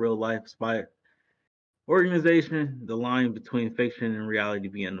of her real-life spy organization, the line between fiction and reality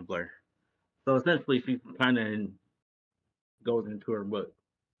began to blur. So essentially, she kind of goes into her book.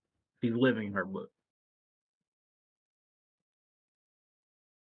 She's living her book.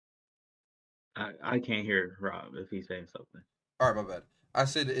 I can't hear Rob if he's saying something. All right, my bad. I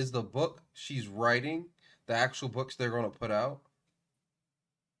said, is the book she's writing the actual books they're going to put out?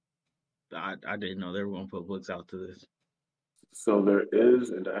 I didn't know they were going to put books out to this. So there is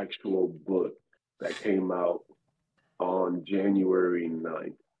an actual book that came out on January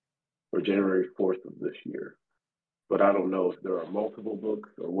 9th or January 4th of this year but I don't know if there are multiple books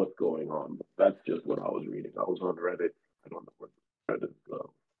or what's going on. But that's just what I was reading. I was on Reddit. I don't know where Reddit goes.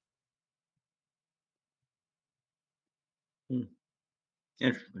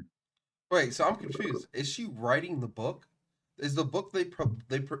 Interesting. Wait, so I'm confused. Is she writing the book? Is the book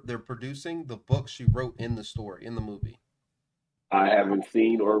they're producing the book she wrote in the story, in the movie? I haven't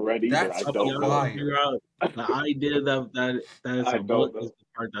seen or read either. That's I don't know. Figure out the idea that is I a book don't know. is the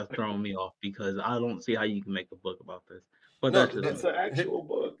part that's throwing me off because I don't see how you can make a book about this. But No, that's just It's an actual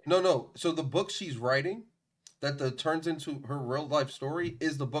book. No. So the book she's writing that turns into her real life story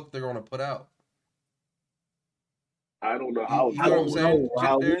is the book they're going to put out. I don't know how. You know what I'm saying?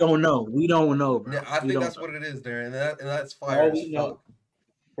 We don't know. We don't know, bro. Yeah, I We think don't that's know. what it is, Darren, and that's For fire all as we know, fuck.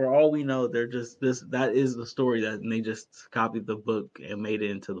 for all we know, they're just that is the story that and they just copied the book and made it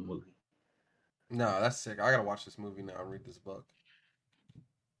into the movie. No, that's sick. I gotta watch this movie now and read this book.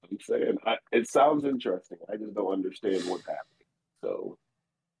 I'm saying it sounds interesting. I just don't understand what's happening. So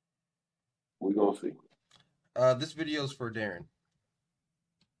we're gonna see. This video is for Darren.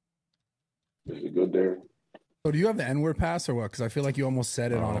 Is it good, Darren? So do you have the N-word pass or what? Because I feel like you almost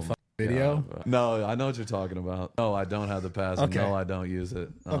said it on a fucking video. No, I know what you're talking about. No, I don't have the pass. Okay. No, I don't use it.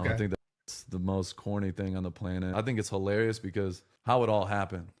 Okay. I think that's the most corny thing on the planet. I think it's hilarious because how it all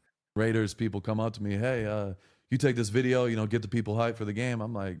happened. Raiders people come up to me, hey, you take this video, get the people hyped for the game.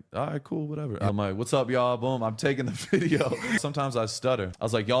 I'm like, all right, cool, whatever. I'm like, what's up, y'all? Boom, I'm taking the video. Sometimes I stutter. I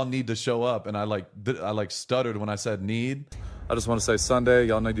was like, y'all need to show up. And I stuttered when I said need. I just want to say Sunday,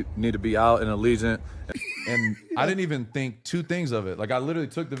 y'all need to be out in Allegiant. And I didn't even think two things of it. Like I literally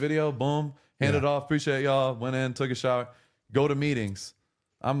took the video, boom, handed it off, appreciate y'all, went in, took a shower, go to meetings.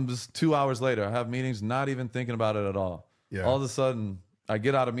 I'm just 2 hours later, I have meetings, not even thinking about it at all. Yeah. All of a sudden, I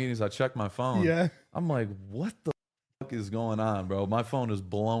get out of meetings, I check my phone. Yeah. I'm like, what the fuck is going on, bro? My phone is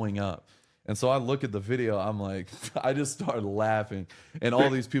blowing up. And so I look at the video, I'm like, I just start laughing. And all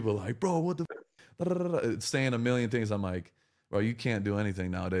these people are like, bro, what the f-? Saying a million things. I'm like, bro, you can't do anything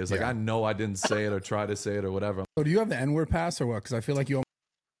nowadays. Like, I know I didn't say it or try to say it or whatever. So do you have the N-word pass or what? Because I feel like you.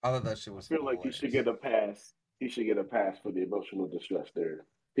 I thought that shit was. I feel like he should get a pass. He should get a pass for the emotional distress there.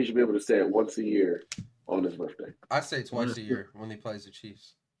 He should be able to say it once a year on his birthday. I say twice a year when he plays the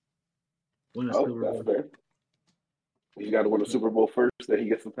Chiefs. That's fair. He's got to win a Super Bowl first, then he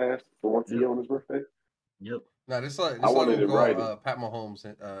gets the pass for once a year on his birthday. Yep. No, this like I wanted him it right. Pat Mahomes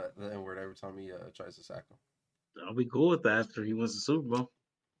the N-word every time he tries to sack him. I'll be cool with that after he wins the Super Bowl.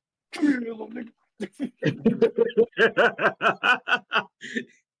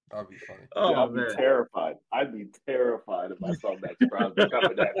 That'd be funny. I'd be terrified. I'd be terrified if I saw Max Crosby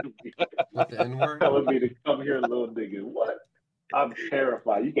coming at me. With the N-word? Telling me to come here, little nigga. What? I'm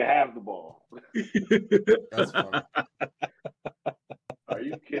terrified. You can have the ball. That's funny. Are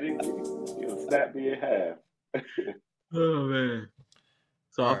you kidding me? You'll snap me in half. Oh man.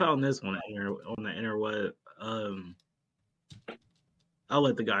 So I right. found this one on the interweb. I'll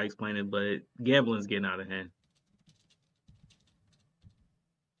let the guy explain it, but gambling's getting out of hand.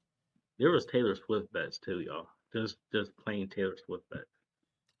 There was Taylor Swift bets too, y'all. Just plain Taylor Swift bets.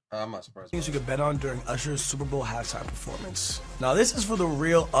 I'm not surprised. Things you could bet on during Usher's Super Bowl halftime performance. Now, this is for the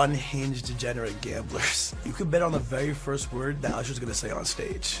real unhinged, degenerate gamblers. You could bet on the very first word that Usher's gonna say on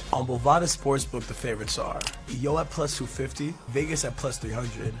stage. On Bovada Sportsbook, the favorites are Yo at plus 250, Vegas at plus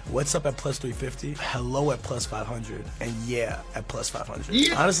 300, What's Up at plus 350, Hello at plus 500, and Yeah at plus 500.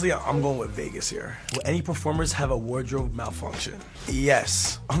 Yeah. Honestly, I'm going with Vegas here. Will any performers have a wardrobe malfunction?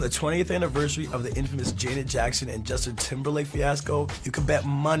 Yes. On the 20th anniversary of the infamous Janet Jackson and Justin Timberlake fiasco, you can bet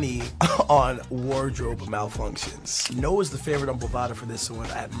money on wardrobe malfunctions. No is the favorite on Bovada for this one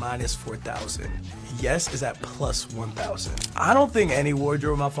at minus 4,000. Yes is at plus 1,000. I don't think any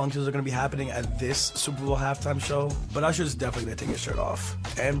wardrobe malfunctions are going to be happening at this Super Bowl halftime show, but Usher's definitely going to take his shirt off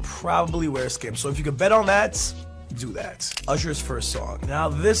and probably wear a skim. So if you could bet on that, do that. Usher's first song. Now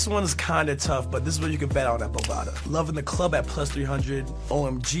this one's kind of tough, but this is what you can bet on at Bovada. Love in the Club at plus 300,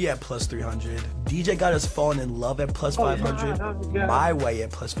 OMG at plus 300, DJ Got Us Falling in Love at plus 500, My Way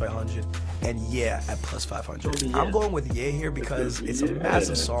at plus 500, and Yeah at plus 500. Yeah. I'm going with Yeah here because it's a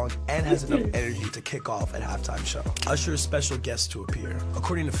massive song and has enough energy to kick off at halftime show. Usher's special guests to appear.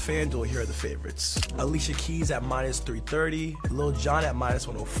 According to FanDuel, here are the favorites. Alicia Keys at minus 330, Lil Jon at minus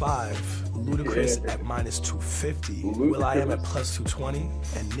 105, Ludacris at minus 250, 250, will.i.am at plus 220,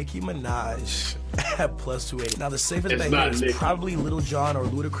 and Nicki Minaj at plus 280. Now the safest bet here is probably Lil Jon or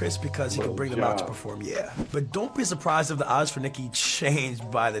Ludacris because he can bring them out to perform, yeah. But don't be surprised if the odds for Nicki changed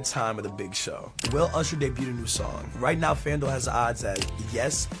by the time of the big show. Will Usher debuted a new song? Right now FanDuel has odds at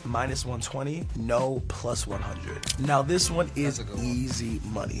yes, minus 120, no, plus 100. Now this one is easy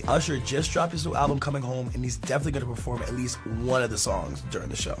money. Usher just dropped his new album Coming Home, and he's definitely going to perform at least one of the songs during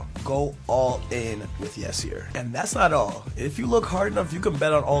the show. Go all in with yes here. And that's not all. If you look hard enough, you can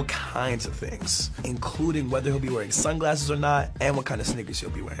bet on all kinds of things, including whether he'll be wearing sunglasses or not, and what kind of sneakers he'll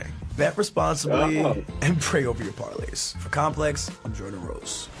be wearing. Bet responsibly and pray over your parlays. For Complex, I'm Jordan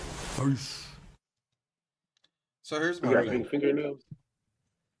Rose. Peace. So here's my You got pink fingernails?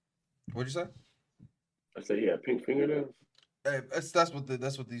 What'd you say? I said he had pink fingernails. Hey, that's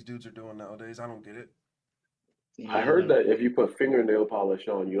what these dudes are doing nowadays. I don't get it. I heard that if you put fingernail polish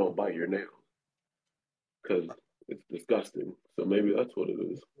on, you don't bite your nails because it's disgusting. So maybe that's what it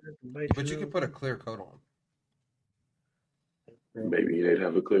is. But you can put a clear coat on. Maybe they'd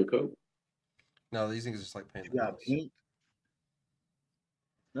have a clear coat. No, these things are just like paint. got pink.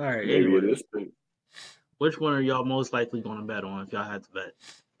 All right. Maybe Anyway, it is pink. which one are y'all most likely going to bet on if y'all had to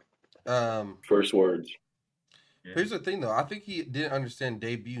bet? First words. Here's the thing, though. I think he didn't understand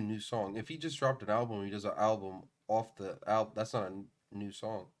debut new song. If he just dropped an album, he does an album off the album. That's not a new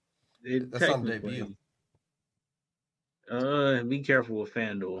song. That's not a debut. Be careful with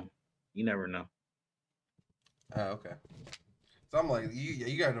FanDuel. You never know. Oh, okay. So I'm like,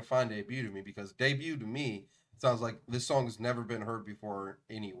 you got to define debut to me, because debut to me sounds like this song has never been heard before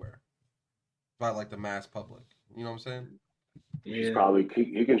anywhere by like the mass public. You know what I'm saying? He's probably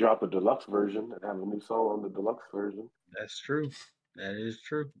he can drop a deluxe version and have a new song on the deluxe version. That's true. That is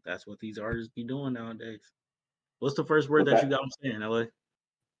true. That's what these artists be doing nowadays. What's the first word Okay. that you got them saying, LA?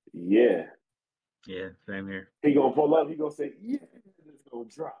 Yeah. Yeah, same here. He gonna pull up. He gonna say, "Yeah, it's gonna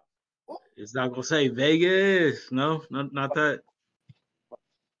drop." It's not gonna say Vegas. No, not that.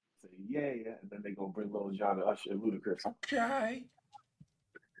 Say, yeah, and then they gonna bring Lil Jon and Usher and Ludacris. Okay.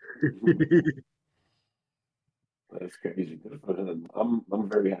 That's crazy. Good for him. I'm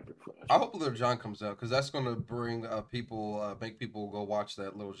very happy for that. I hope Lil Jon comes out, because that's going to bring people, make people go watch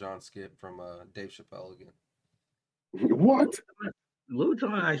that Lil Jon skit from Dave Chappelle again. What? Lil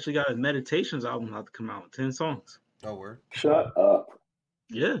Jon actually got his Meditations album about to come out, 10 songs. Oh, word? Shut up.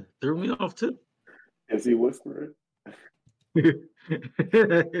 Yeah, threw me off too. Is he whispering?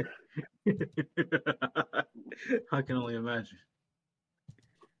 I can only imagine.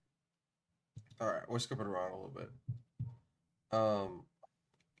 All right, we're skipping around a little bit.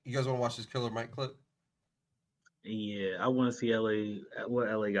 You guys want to watch this Killer Mike clip? Yeah, I want to see what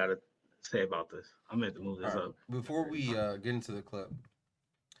LA got to say about this. I meant to move this up. Before we get into the clip,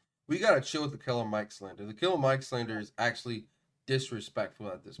 we got to chill with the Killer Mike slander. The Killer Mike slander is actually disrespectful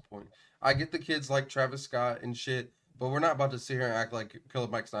at this point. I get the kids like Travis Scott and shit, but we're not about to sit here and act like Killer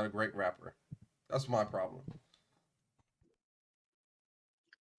Mike's not a great rapper. That's my problem.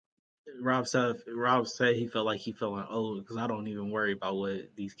 Rob said he felt like he felt old because I don't even worry about what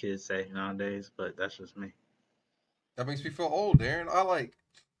these kids say nowadays, but that's just me. That makes me feel old, Darren.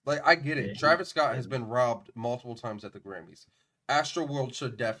 I get it. Travis Scott has been robbed multiple times at the Grammys. Astroworld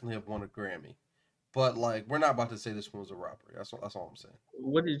should definitely have won a Grammy. But like, we're not about to say this one was a robbery. That's all I'm saying.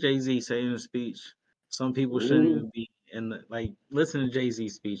 What did Jay-Z say in the speech? Some people shouldn't even be in the listen to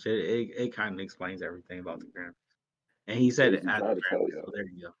Jay-Z's speech. It kind of explains everything about the Grammys. And he said it at the Grammys, so there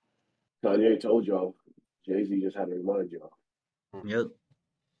you go. Kanye told y'all. Jay-Z just had to remind y'all. Yep.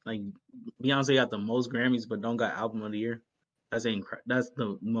 Like Beyonce got the most Grammys, but don't got album of the year. That's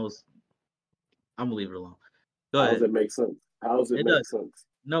the most. I'm gonna leave it alone. Go How ahead. does it make sense? How does it make sense?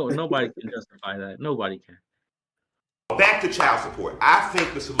 No, nobody can justify that. Nobody can. Back to child support. I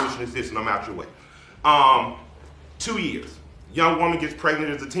think the solution is this, and I'm out your way. 2 years. Young woman gets pregnant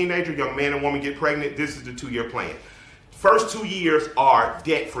as a teenager. Young man and woman get pregnant. This is the 2-year plan. First 2 years are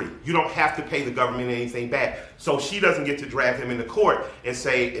debt-free. You don't have to pay the government anything back. So she doesn't get to drag him into court and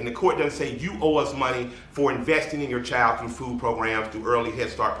the court doesn't say, you owe us money for investing in your child through food programs, through early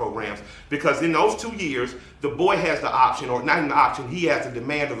Head Start programs. Because in those 2 years, the boy has the option, or not even the option, he has the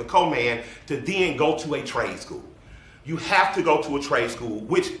demand of the co-man to then go to a trade school. You have to go to a trade school,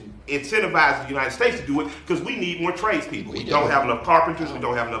 which incentivizes the United States to do it because we need more tradespeople. We don't have enough carpenters. We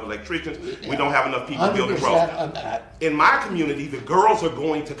don't have enough electricians. We don't have enough people building roads. In my community, the girls are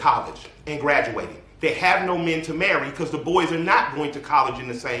going to college and graduating. They have no men to marry because the boys are not going to college in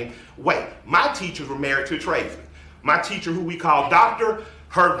the same way. My teachers were married to a tradesman. My teacher, who we call doctor,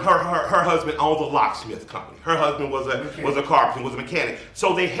 Her husband owned a locksmith company. Her husband was a carpenter, was a mechanic.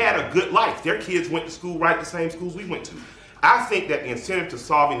 So they had a good life. Their kids went to school right the same schools we went to. I think that the incentive to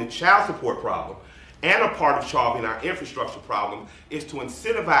solving the child support problem and a part of solving our infrastructure problem is to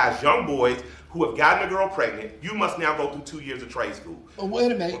incentivize young boys who have gotten a girl pregnant. You must now go through 2 years of trade school. Well,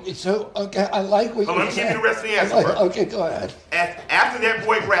 wait a minute. So, okay, I like what you're Let me saying. give you the rest of the answer first. Okay, go ahead. After that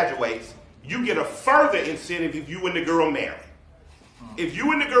boy graduates, you get a further incentive if you and the girl marry. If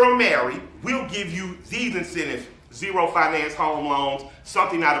you and the girl marry, we'll give you these incentives: zero finance home loans,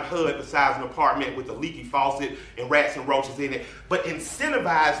 something out of HUD besides an apartment with a leaky faucet and rats and roaches in it, but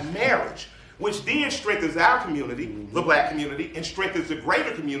incentivize marriage, which then strengthens our community, the black community, and strengthens the greater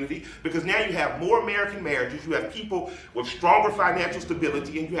community, because now you have more American marriages, you have people with stronger financial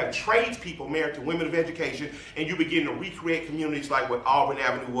stability, and you have tradespeople married to women of education, and you begin to recreate communities like what Auburn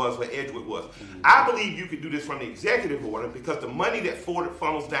Avenue was, what Edgewood was. I believe you could do this from the executive order, because the money that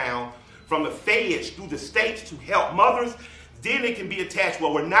funnels down from the feds through the states to help mothers, then it can be attached,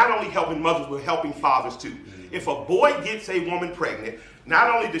 well, we're not only helping mothers, we're helping fathers too. If a boy gets a woman pregnant,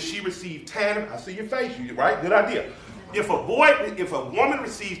 not only does she receive TANF, I see your face, right? Good idea. If a woman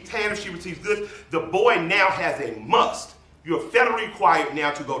receives TANF, she receives this, the boy now has a must. You're federally required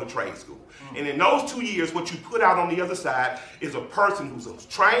now to go to trade school. And in those 2 years, what you put out on the other side is a person who's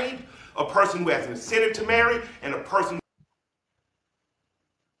trained, a person who has an incentive to marry, and a person.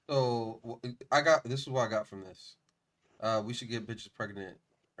 So this is what I got from this. We should get bitches pregnant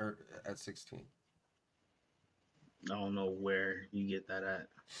at 16. I don't know where you get that at.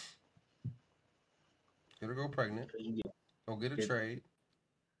 Get her go pregnant. Go get a trade.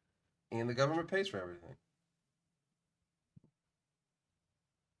 And the government pays for everything.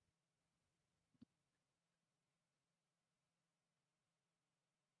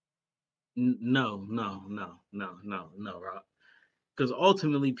 No, Rob. Because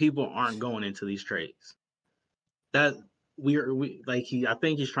ultimately, people aren't going into these trades. That I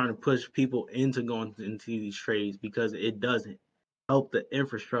think he's trying to push people into going into these trades because it doesn't help the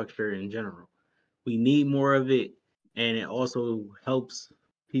infrastructure in general. We need more of it, and it also helps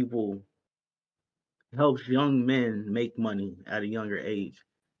young men make money at a younger age,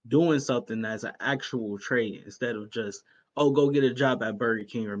 doing something that's an actual trade instead of just, go get a job at Burger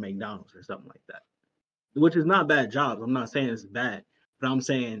King or McDonald's or something like that, which is not bad jobs. I'm not saying it's bad, but I'm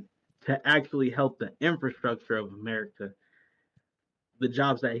saying to actually help the infrastructure of America, the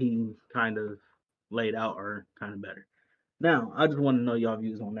jobs that he kind of laid out are kind of better. Now, I just want to know y'all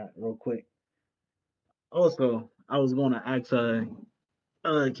views on that real quick. Also, I was going to ask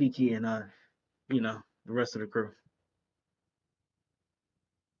Kiki and the rest of the crew.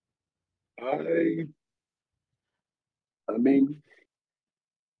 I mean,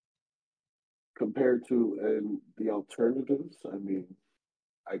 compared to the alternatives, I mean,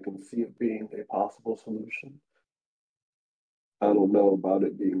 I can see it being a possible solution. I don't know about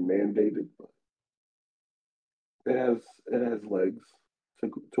it being mandated, but it has legs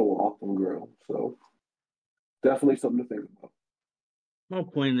to walk and grow. So definitely something to think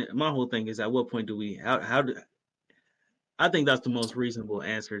about. My whole thing is, at what point do we? I think that's the most reasonable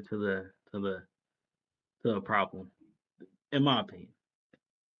answer to the problem, in my opinion.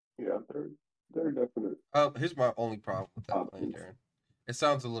 Yeah, they're definite. Here's my only problem with that plan, Darren. It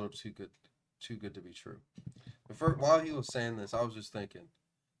sounds a little too good to be true. But while he was saying this, I was just thinking,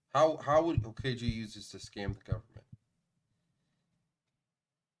 how would OKG use this to scam the government?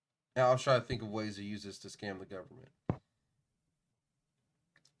 And I was trying to think of ways to use this to scam the government.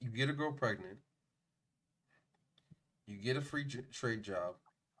 You get a girl pregnant. You get a free trade job.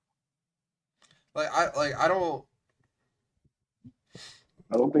 I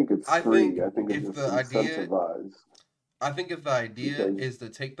don't think it's free. I think it's just incentivized. I think if the idea is to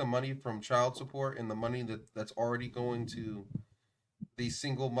take the money from child support and the money that's already going to these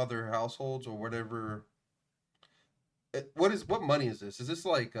single mother households or whatever. What money is this? Is this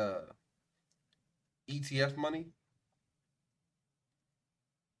like ETF money?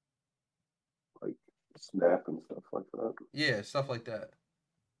 Like SNAP and stuff like that. Yeah, stuff like that.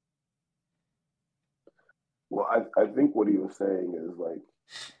 Well, I think what he was saying is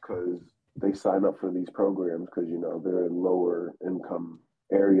because they sign up for these programs because they're in lower income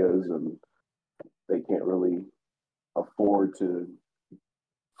areas and they can't really afford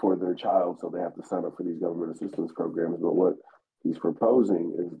for their child, so they have to sign up for these government assistance programs. But what he's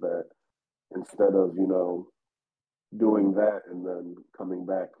proposing is that instead of doing that and then coming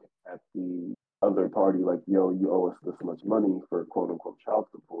back at the other party like, yo, you owe us this much money for quote unquote child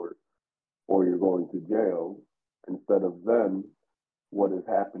support, or you're going to jail, instead of then what is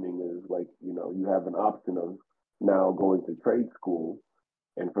happening is you have an option of now going to trade school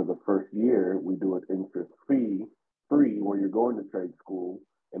And for the first year, we do it interest-free, where you're going to trade school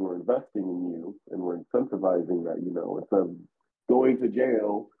and we're investing in you and we're incentivizing that, instead of going to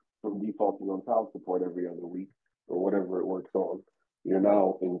jail from defaulting on child support every other week or whatever it works on. You're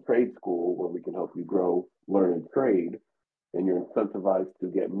now in trade school where we can help you grow, learn, and trade. And you're incentivized to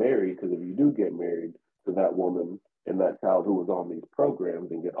get married, because if you do get married to that woman and that child who was on these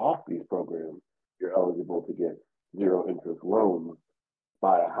programs and get off these programs, you're eligible to get zero interest loans,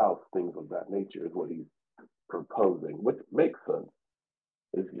 buy a house, things of that nature is what he's proposing, which makes sense.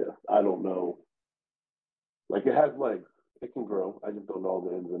 It's just, I don't know. Like, it has legs. It can grow. I just don't know all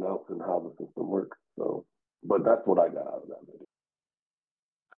the ins and outs and how the system works. So, but that's what I got out of that video.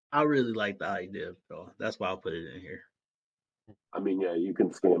 I really like the idea, so that's why I'll put it in here. I mean, yeah, you can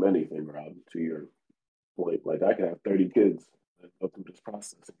scam anything, Rob, to your point. Like, I could have 30 kids and go through this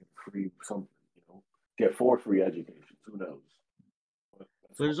process and get free something, get 4 free educations. Who knows?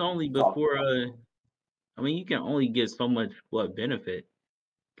 There's only before, I mean, you can only get so much benefit.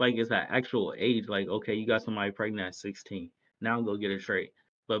 Like, it's that actual age. Like, okay, you got somebody pregnant at 16. Now go get it straight.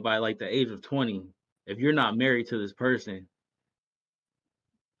 But by like the age of 20, if you're not married to this person,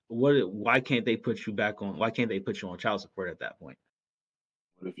 why can't they put you back on? Why can't they put you on child support at that point?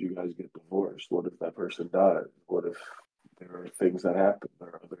 What if you guys get divorced? What if that person died? What if there are things that happen? There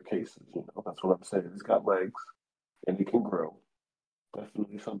are other cases, That's what I'm saying. It's got legs and it can grow.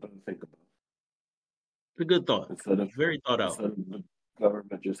 Definitely something to think about. It's a good thought. Very thought out. Instead of the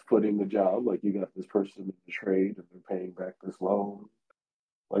government just putting the job, like, you got this person in the trade and they're paying back this loan.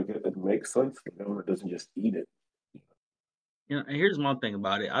 Like, it makes sense. The government doesn't just eat it. And here's my thing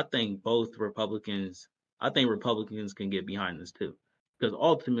about it. I think Republicans can get behind this too. Because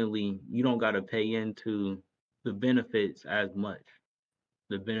ultimately, you don't got to pay into the benefits as much.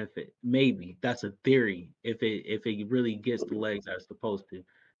 The benefit, maybe that's a theory. If it really gets the legs as supposed to,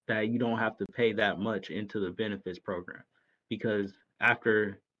 that you don't have to pay that much into the benefits program, because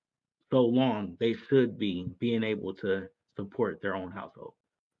after so long, they should be being able to support their own household.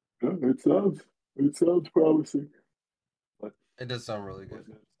 Yeah, it sounds promising. But it does sound really good.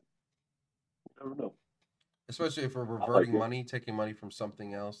 You never know. Especially if we're reverting money, taking money from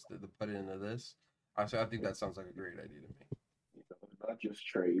something else to put it into this. I think that sounds like a great idea to me. Not just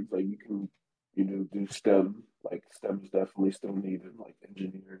trades. Like, you can, do STEM. Like, STEM is definitely still needed. Like,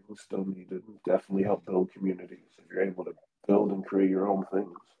 engineering is still needed. Definitely help build communities if you're able to build and create your own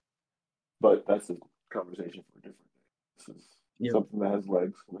things. But that's a conversation for a different day. This is something that has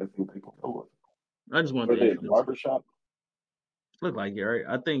legs, and I think they can go with it. I just want to in a barbershop. Look like it, right?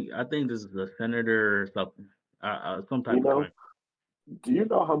 I think this is a senator or something. Some type of crime. Do you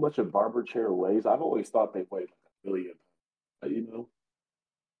know how much a barber chair weighs? I've always thought they weighed like 1 billion.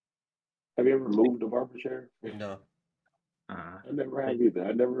 Have you ever moved a barber chair? No. I never have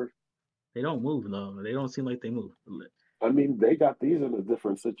either. They don't move though. They don't seem like they move. I mean, they got these in a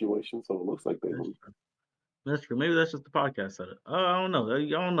different situation, so it looks like they move. That's true. Maybe that's just the podcast setup. I don't know. I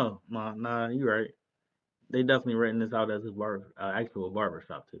don't know. Nah, you're right. They definitely renting this out as a actual barber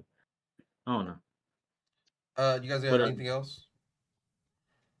shop too. I don't know. You guys got anything else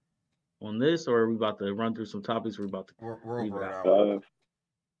on this, or are we about to run through some topics? We're about to. We're over an hour.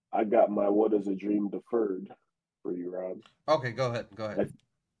 I got my "What Is a Dream" deferred for you, Rob. Okay, go ahead.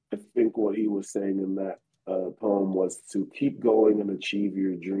 I think what he was saying in that poem was to keep going and achieve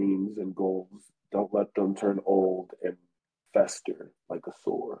your dreams and goals. Don't let them turn old and fester like a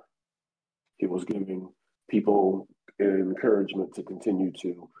sore. He was giving people encouragement to continue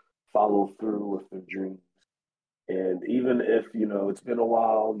to follow through with their dreams. And even if, it's been a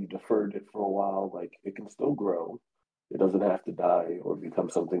while, you deferred it for a while, like, it can still grow. It doesn't have to die or become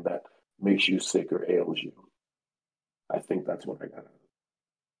something that makes you sick or ails you. I think that's what I got.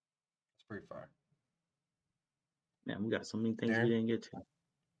 It's pretty fire. Yeah, we got so many things we didn't get to.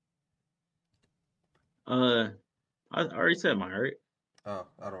 I already said mine, right? Oh,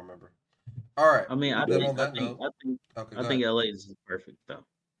 I don't remember. All right. I mean, I think LA's is perfect though.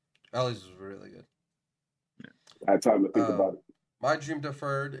 LA's is really good. I had time to think about it. My dream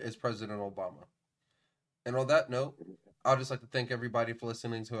deferred is President Obama. And on that note, I'd just like to thank everybody for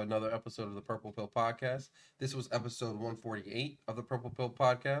listening to another episode of the Purple Pill Podcast. This was episode 148 of the Purple Pill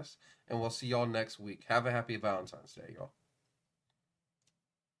Podcast, and we'll see y'all next week. Have a happy Valentine's Day, y'all.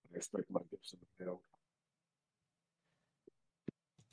 I expect my gifts in the mail.